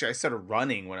 actually I started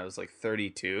running when I was like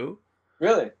 32.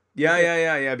 Really?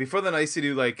 Yeah. Before then, I used to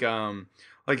do like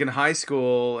in high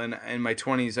school and in my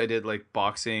 20s, I did like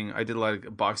boxing. I did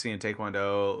like boxing and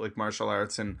taekwondo, like martial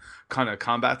arts and kind of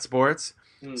combat sports.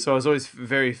 So I was always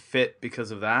very fit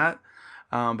because of that.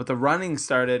 But the running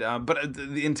started. But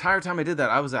the entire time I did that,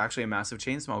 I was actually a massive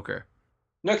chain smoker.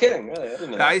 No kidding, really? I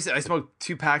didn't know I that. smoked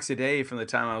 2 packs a day from the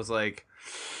time I was like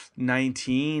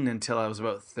 19 until I was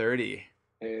about 30.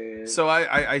 So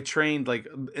I trained like,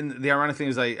 and the ironic thing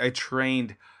is I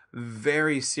trained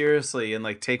very seriously in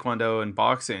like taekwondo and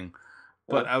boxing,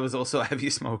 but I was also a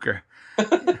heavy smoker.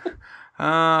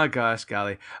 Oh gosh,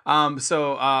 golly.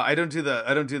 So I don't do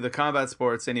the combat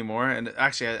sports anymore, and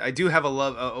actually I do have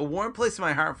a warm place in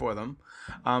my heart for them.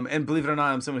 And believe it or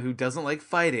not, I'm someone who doesn't like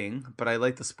fighting, but I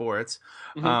like the sports.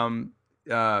 Mhm.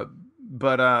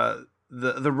 But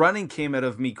the running came out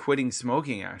of me quitting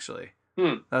smoking. Actually,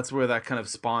 that's where that kind of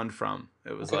spawned from.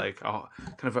 It was like kind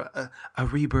of a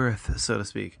rebirth, so to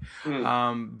speak.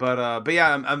 But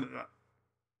yeah, I'm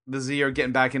this is the year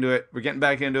getting back into it. We're getting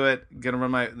back into it. They're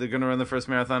gonna run the first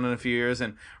marathon in a few years,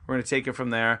 and we're gonna take it from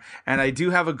there. And I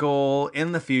do have a goal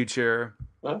in the future.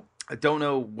 Huh? I don't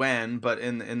know when, but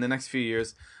in the next few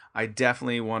years, I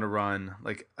definitely want to run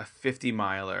like a 50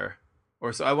 miler,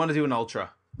 or so. I want to do an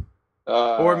ultra,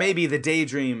 or maybe the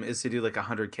daydream is to do like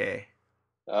 100K.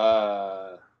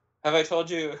 Have I told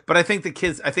you? But I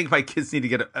think my kids need to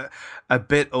get a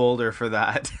bit older for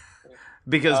that,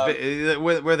 because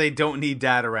where they don't need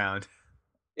dad around.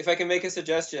 If I can make a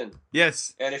suggestion.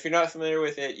 Yes. And if you're not familiar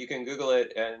with it, you can Google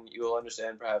it and you will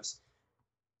understand perhaps.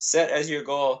 Set as your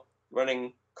goal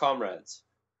running Comrades.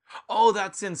 Oh,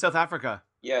 that's in South Africa.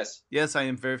 Yes. Yes, I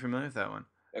am very familiar with that one.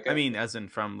 Okay. I mean, as in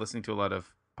from listening to a lot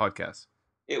of podcasts.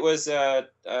 It was a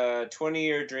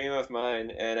 20-year dream of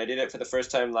mine, and I did it for the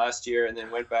first time last year, and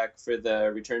then went back for the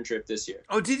return trip this year.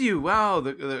 Oh, did you? Wow.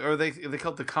 Or they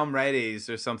call it the Comrades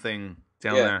or something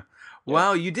down there. Yeah.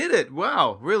 Wow, you did it.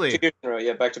 Wow, really? 2 years in a row,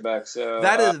 yeah, back to back. So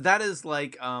that is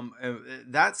like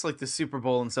that's like the Super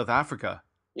Bowl in South Africa.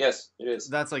 Yes, it is.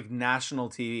 That's like national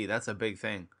TV. That's a big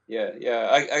thing. Yeah.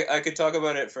 I could talk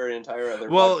about it for an entire other.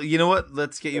 Well, podcast. You know what?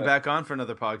 Let's get you back on for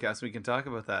another podcast. We can talk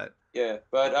about that. Yeah,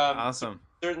 but awesome.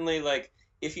 Certainly, like,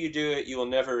 if you do it, you will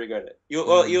never regret it.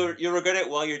 You'll regret it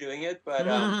while you're doing it, but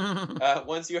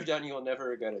once you're done, you will never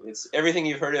regret it. It's everything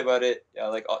you've heard about it,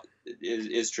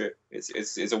 is true.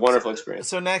 It's a wonderful experience.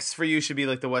 So next for you should be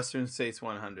like the Western States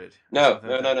 100. No.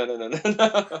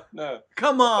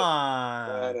 Come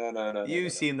on. No.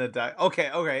 You've seen the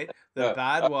okay. The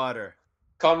bad water.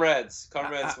 Comrades. How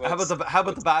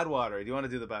about the bad water? Do you want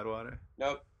to do the bad water?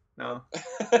 Nope. No.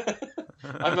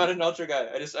 I'm not an ultra guy.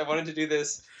 I wanted to do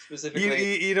this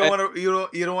specifically. You don't want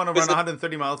to run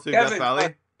 130 miles through Death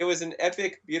Valley. It was an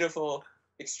epic, beautiful,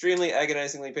 extremely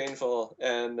agonizingly painful,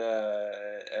 and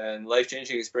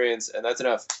life-changing experience, and that's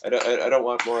enough. I don't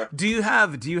want more. Do you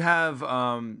got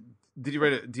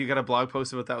a blog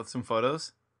post about that with some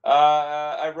photos?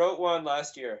 I wrote one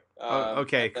last year.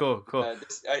 Okay, cool.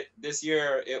 This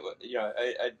year,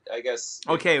 I guess.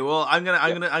 Okay, well, I'm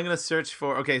gonna search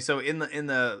for. Okay, so in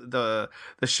the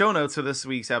show notes for this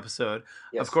week's episode,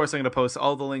 of course, I'm gonna post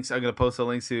all the links. I'm gonna post the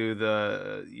links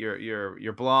to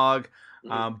your blog,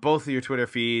 both of your Twitter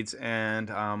feeds, and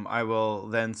I will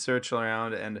then search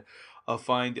around and I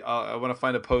want to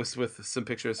find a post with some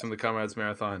pictures from the Comrades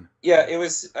Marathon. Yeah, it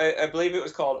was. I believe it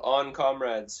was called On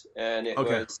Comrades, and it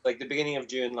was like the beginning of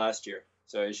June last year.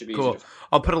 So it should be cool. Easy to find.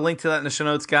 I'll put a link to that in the show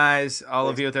notes, guys. All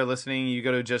of you out there listening, you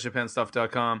go to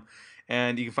justjapanstuff.com,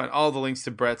 and you can find all the links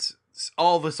to Brett's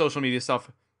all the social media stuff.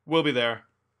 Will be there.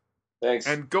 Thanks.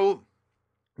 And go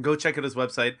check out his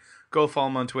website. Go follow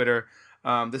him on Twitter.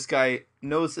 This guy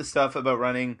knows the stuff about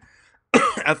running.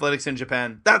 Athletics in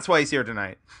Japan. That's why he's here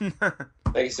tonight. Thank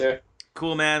you, sir.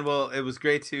 Cool, man. Well, it was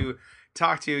great to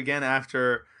talk to you again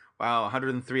after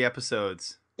 103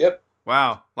 episodes. Yep.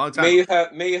 Wow, long time. May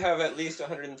you have at least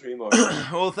 103 more.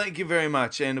 Well, thank you very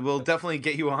much, and we'll definitely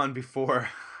get you on before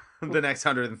the next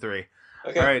 103.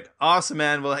 Okay. All right. Awesome,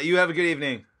 man. Well, you have a good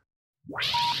evening.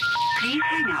 Please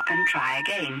hang up and try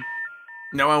again.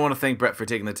 Now, I want to thank Brett for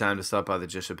taking the time to stop by the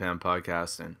Just Japan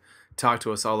podcast and talk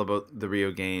to us all about the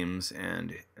Rio Games.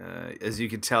 And as you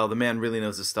can tell, the man really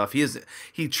knows his stuff.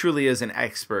 He truly is an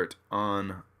expert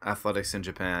on athletics in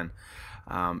Japan.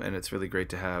 And it's really great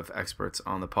to have experts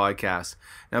on the podcast.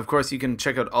 Now, of course, you can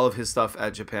check out all of his stuff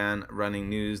at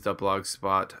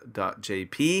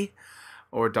japanrunningnews.blogspot.jp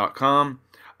or .com.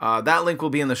 That link will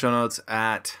be in the show notes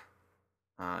at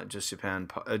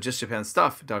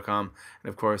justjapanstuff.com, and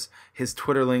of course his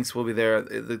Twitter links will be there.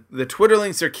 The Twitter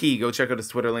links are key. Go check out his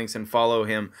Twitter links and follow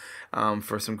him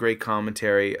for some great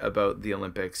commentary about the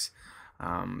Olympics.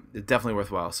 It's definitely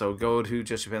worthwhile. So go to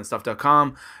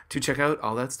justjapanstuff.com to check out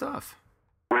all that stuff.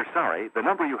 We're sorry, the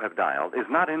number you have dialed is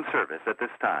not in service at this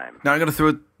time. Now I'm going to throw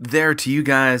it there to you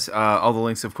guys. All the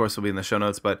links, of course, will be in the show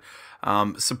notes, but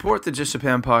support the Just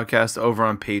Japan podcast over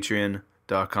on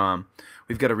patreon.com.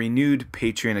 We've got a renewed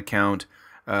Patreon account,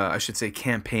 a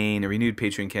renewed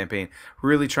Patreon campaign,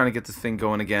 really trying to get this thing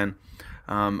going again.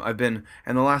 I've been,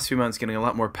 in the last few months, getting a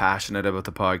lot more passionate about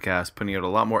the podcast, putting out a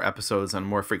lot more episodes on a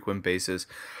more frequent basis.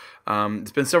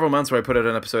 It's been several months where I put out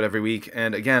an episode every week,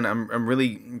 and again, I'm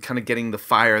really kind of getting the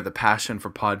fire, the passion for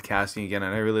podcasting again,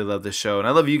 and I really love this show, and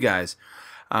I love you guys.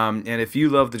 And if you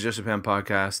love the Just Japan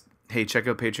podcast, hey, check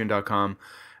out patreon.com.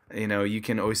 You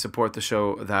can always support the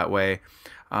show that way.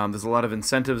 There's a lot of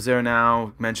incentives there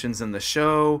now, mentions in the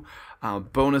show,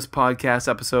 bonus podcast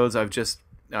episodes. I've just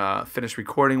finished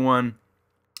recording one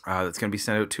that's going to be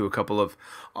sent out to a couple of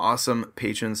awesome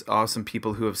patrons, awesome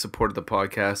people who have supported the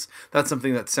podcast. That's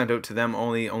something that's sent out to them,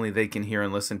 only they can hear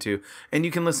and listen to. And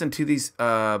you can listen to these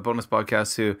bonus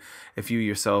podcasts too if you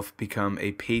yourself become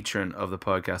a patron of the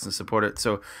podcast and support it.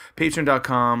 So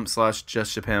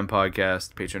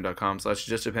patreon.com/justjapanpodcast,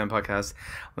 patreon.com/justjapanpodcast.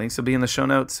 Links will be in the show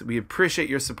notes. We appreciate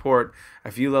your support.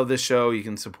 If you love this show, you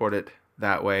can support it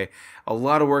that way. A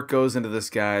lot of work goes into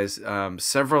this, guys.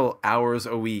 Several hours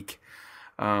a week.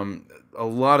 A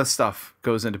lot of stuff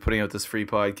goes into putting out this free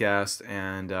podcast,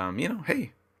 and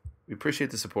hey, we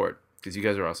appreciate the support because you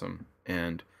guys are awesome,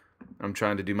 and I'm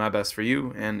trying to do my best for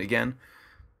you, and again,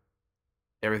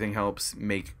 everything helps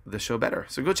make the show better,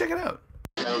 so go check it out.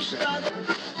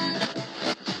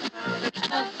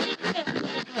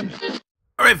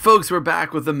 All right, folks, we're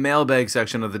back with the mailbag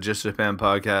section of the Just Japan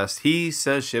podcast. He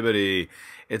says shibari.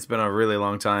 It's been a really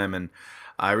long time, and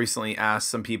I recently asked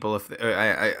some people if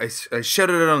I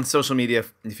shouted it on social media.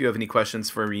 If you have any questions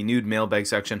for a renewed mailbag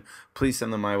section, please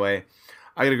send them my way.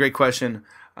 I got a great question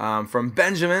from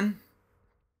Benjamin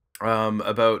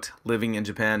about living in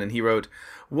Japan, and he wrote,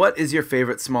 "What is your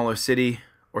favorite smaller city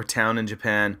or town in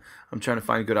Japan? I'm trying to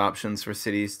find good options for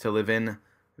cities to live in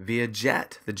via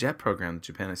JET, the JET program, the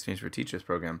Japan Exchange for Teachers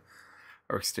program."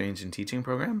 Or exchange and teaching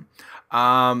program.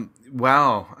 You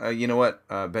know what,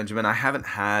 Benjamin, I haven't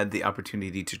had the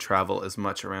opportunity to travel as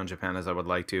much around Japan as I would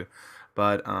like to,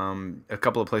 but a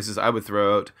couple of places I would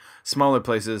throw out, smaller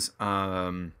places,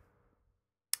 maybe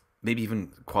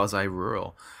even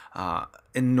quasi-rural.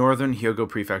 In northern Hyogo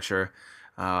Prefecture,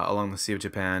 along the Sea of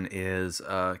Japan, is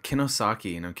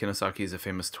Kinosaki. Kinosaki is a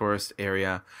famous tourist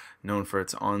area known for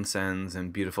its onsens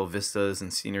and beautiful vistas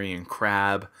and scenery and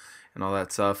crab and all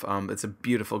that stuff. It's a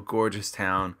beautiful, gorgeous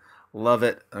town. Love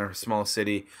it. Our small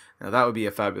city. Now that would be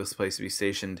a fabulous place to be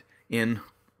stationed in,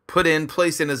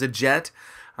 placed in as a jet.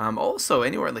 Also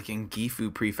anywhere like in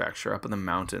Gifu Prefecture, up in the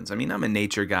mountains. I mean, I'm a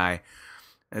nature guy.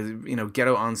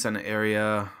 Ghetto onsen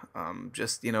area.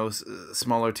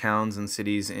 Smaller towns and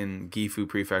cities in Gifu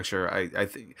Prefecture. I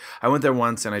think I went there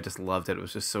once and I just loved it. It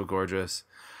was just so gorgeous.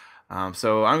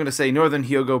 So I'm gonna say northern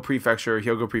Hyogo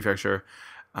Prefecture.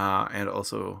 And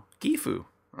also Gifu.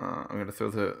 I'm gonna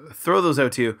throw those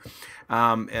out to you.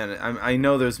 And I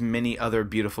know there's many other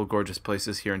beautiful, gorgeous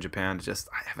places here in Japan. Just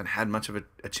I haven't had much of a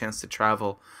chance to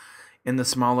travel in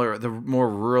the more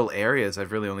rural areas.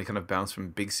 I've really only kind of bounced from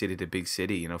big city to big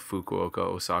city. Fukuoka,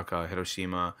 Osaka,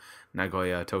 Hiroshima,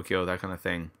 Nagoya, Tokyo, that kind of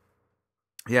thing.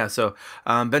 Yeah, so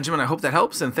Benjamin, I hope that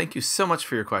helps, and thank you so much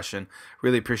for your question.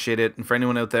 Really appreciate it. And for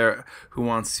anyone out there who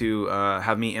wants to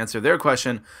have me answer their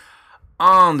question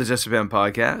on the Just Japan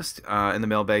podcast in the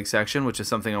mailbag section, which is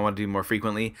something I want to do more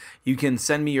frequently, you can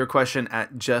send me your question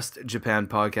at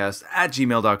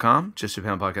justjapanpodcast@gmail.com,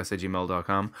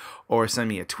 justjapanpodcast@gmail.com, or send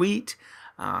me a tweet,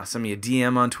 send me a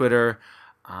DM on Twitter,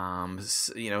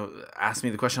 ask me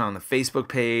the question on the Facebook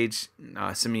page,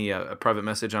 send me a private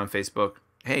message on Facebook.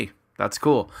 Hey, that's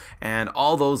cool. And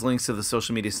all those links to the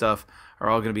social media stuff are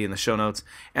all going to be in the show notes.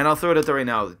 And I'll throw it out there right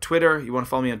now. Twitter, you want to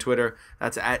follow me on Twitter,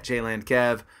 that's at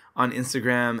JLandKev. On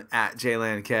Instagram, at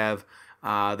JLandKev.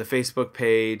 The Facebook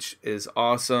page is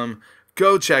awesome.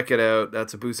 Go check it out.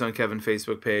 That's a Busan Kevin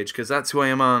Facebook page, because that's who I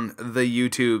am on the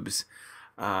YouTubes.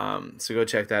 So go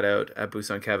check that out at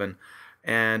Busan Kevin.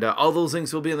 And all those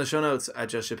links will be in the show notes at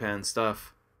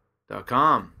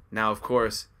justjapanstuff.com. Now, of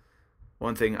course,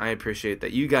 one thing I appreciate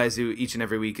that you guys do each and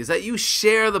every week is that you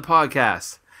share the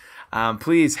podcast.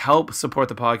 Please help support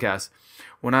the podcast.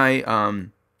 When I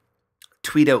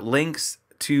tweet out links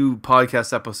to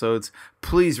podcast episodes,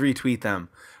 please retweet them.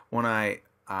 When I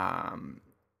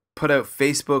put out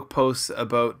Facebook posts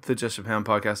about the Just Japan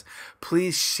podcast.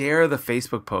 Please share the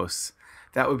Facebook posts.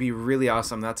 That would be really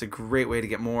awesome. That's a great way to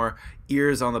get more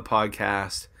ears on the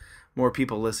podcast, more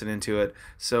people listening to it.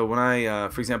 So when I,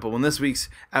 for example, when this week's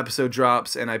episode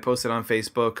drops and I post it on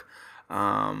Facebook,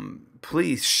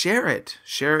 please share it.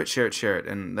 Share it.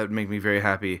 And that would make me very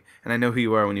happy. And I know who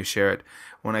you are when you share it.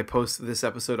 When I post this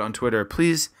episode on Twitter,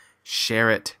 please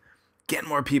share it. Get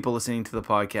more people listening to the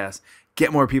podcast.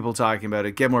 Get more people talking about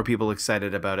it. Get more people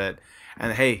excited about it.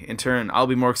 And hey, in turn, I'll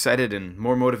be more excited and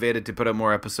more motivated to put out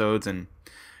more episodes and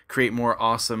create more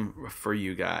awesome for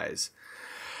you guys.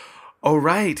 All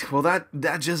right. Well, that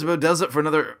just about does it for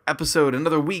another episode,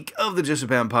 another week of the Just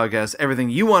Japan podcast. Everything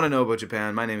you want to know about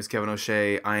Japan. My name is Kevin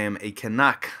O'Shea. I am a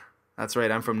Canuck. That's right.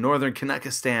 I'm from Northern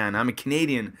Canuckistan. I'm a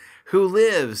Canadian who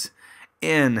lives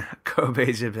in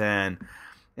Kobe, Japan.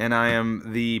 And I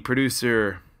am the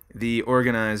producer, the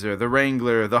organizer, the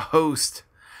wrangler, the host,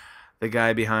 the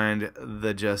guy behind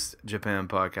the Just Japan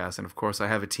podcast. And of course, I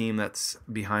have a team that's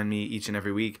behind me each and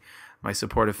every week. My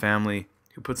supportive family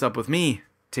who puts up with me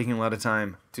taking a lot of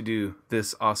time to do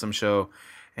this awesome show,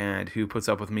 and who puts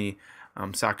up with me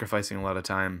sacrificing a lot of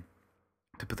time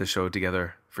to put the show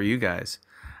together for you guys.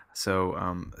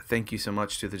 So thank you so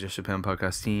much to the Just Japan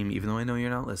podcast team, even though I know you're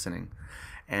not listening.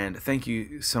 And thank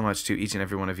you so much to each and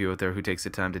every one of you out there who takes the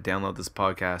time to download this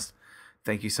podcast.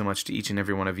 Thank you so much to each and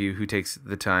every one of you who takes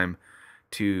the time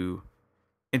to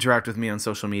interact with me on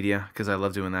social media, because I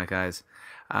love doing that, guys.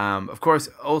 Of course,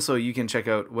 also, you can check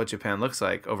out what Japan looks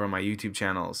like over on my YouTube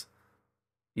channels,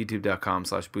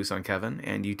 youtube.com/BoosonKevin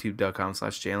and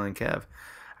youtube.com/JLNKev.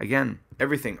 Again,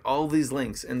 everything, all these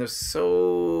links, and there's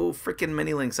so freaking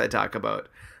many links I talk about.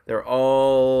 They're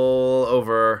all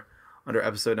over under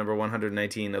episode number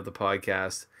 119 of the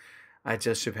podcast at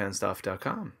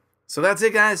justjapanstuff.com. So that's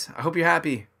it, guys. I hope you're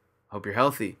happy. I hope you're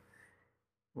healthy.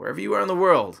 Wherever you are in the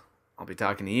world, I'll be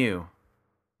talking to you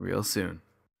real soon.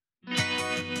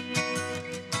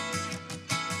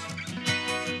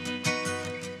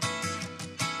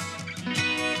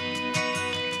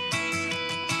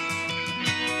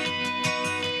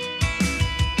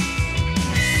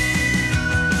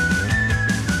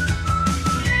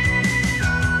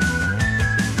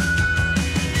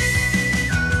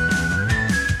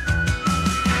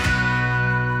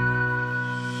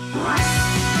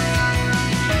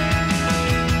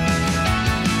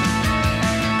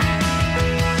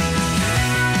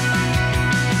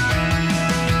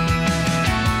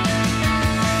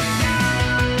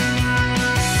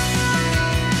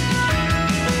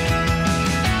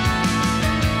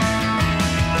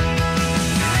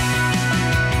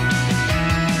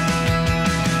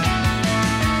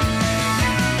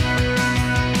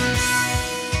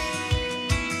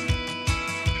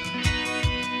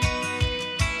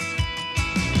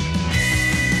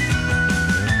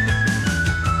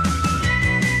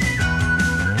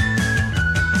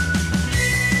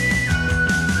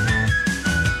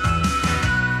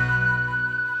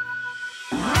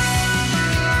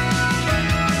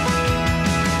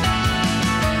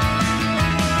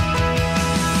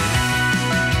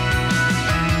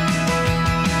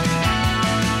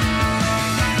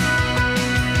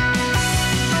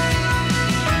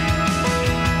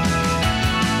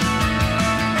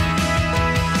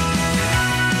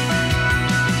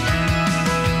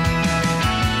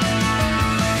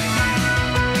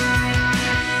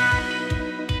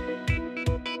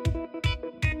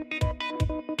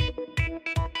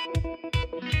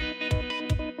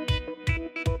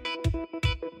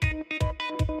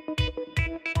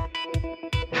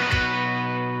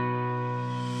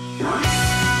 What?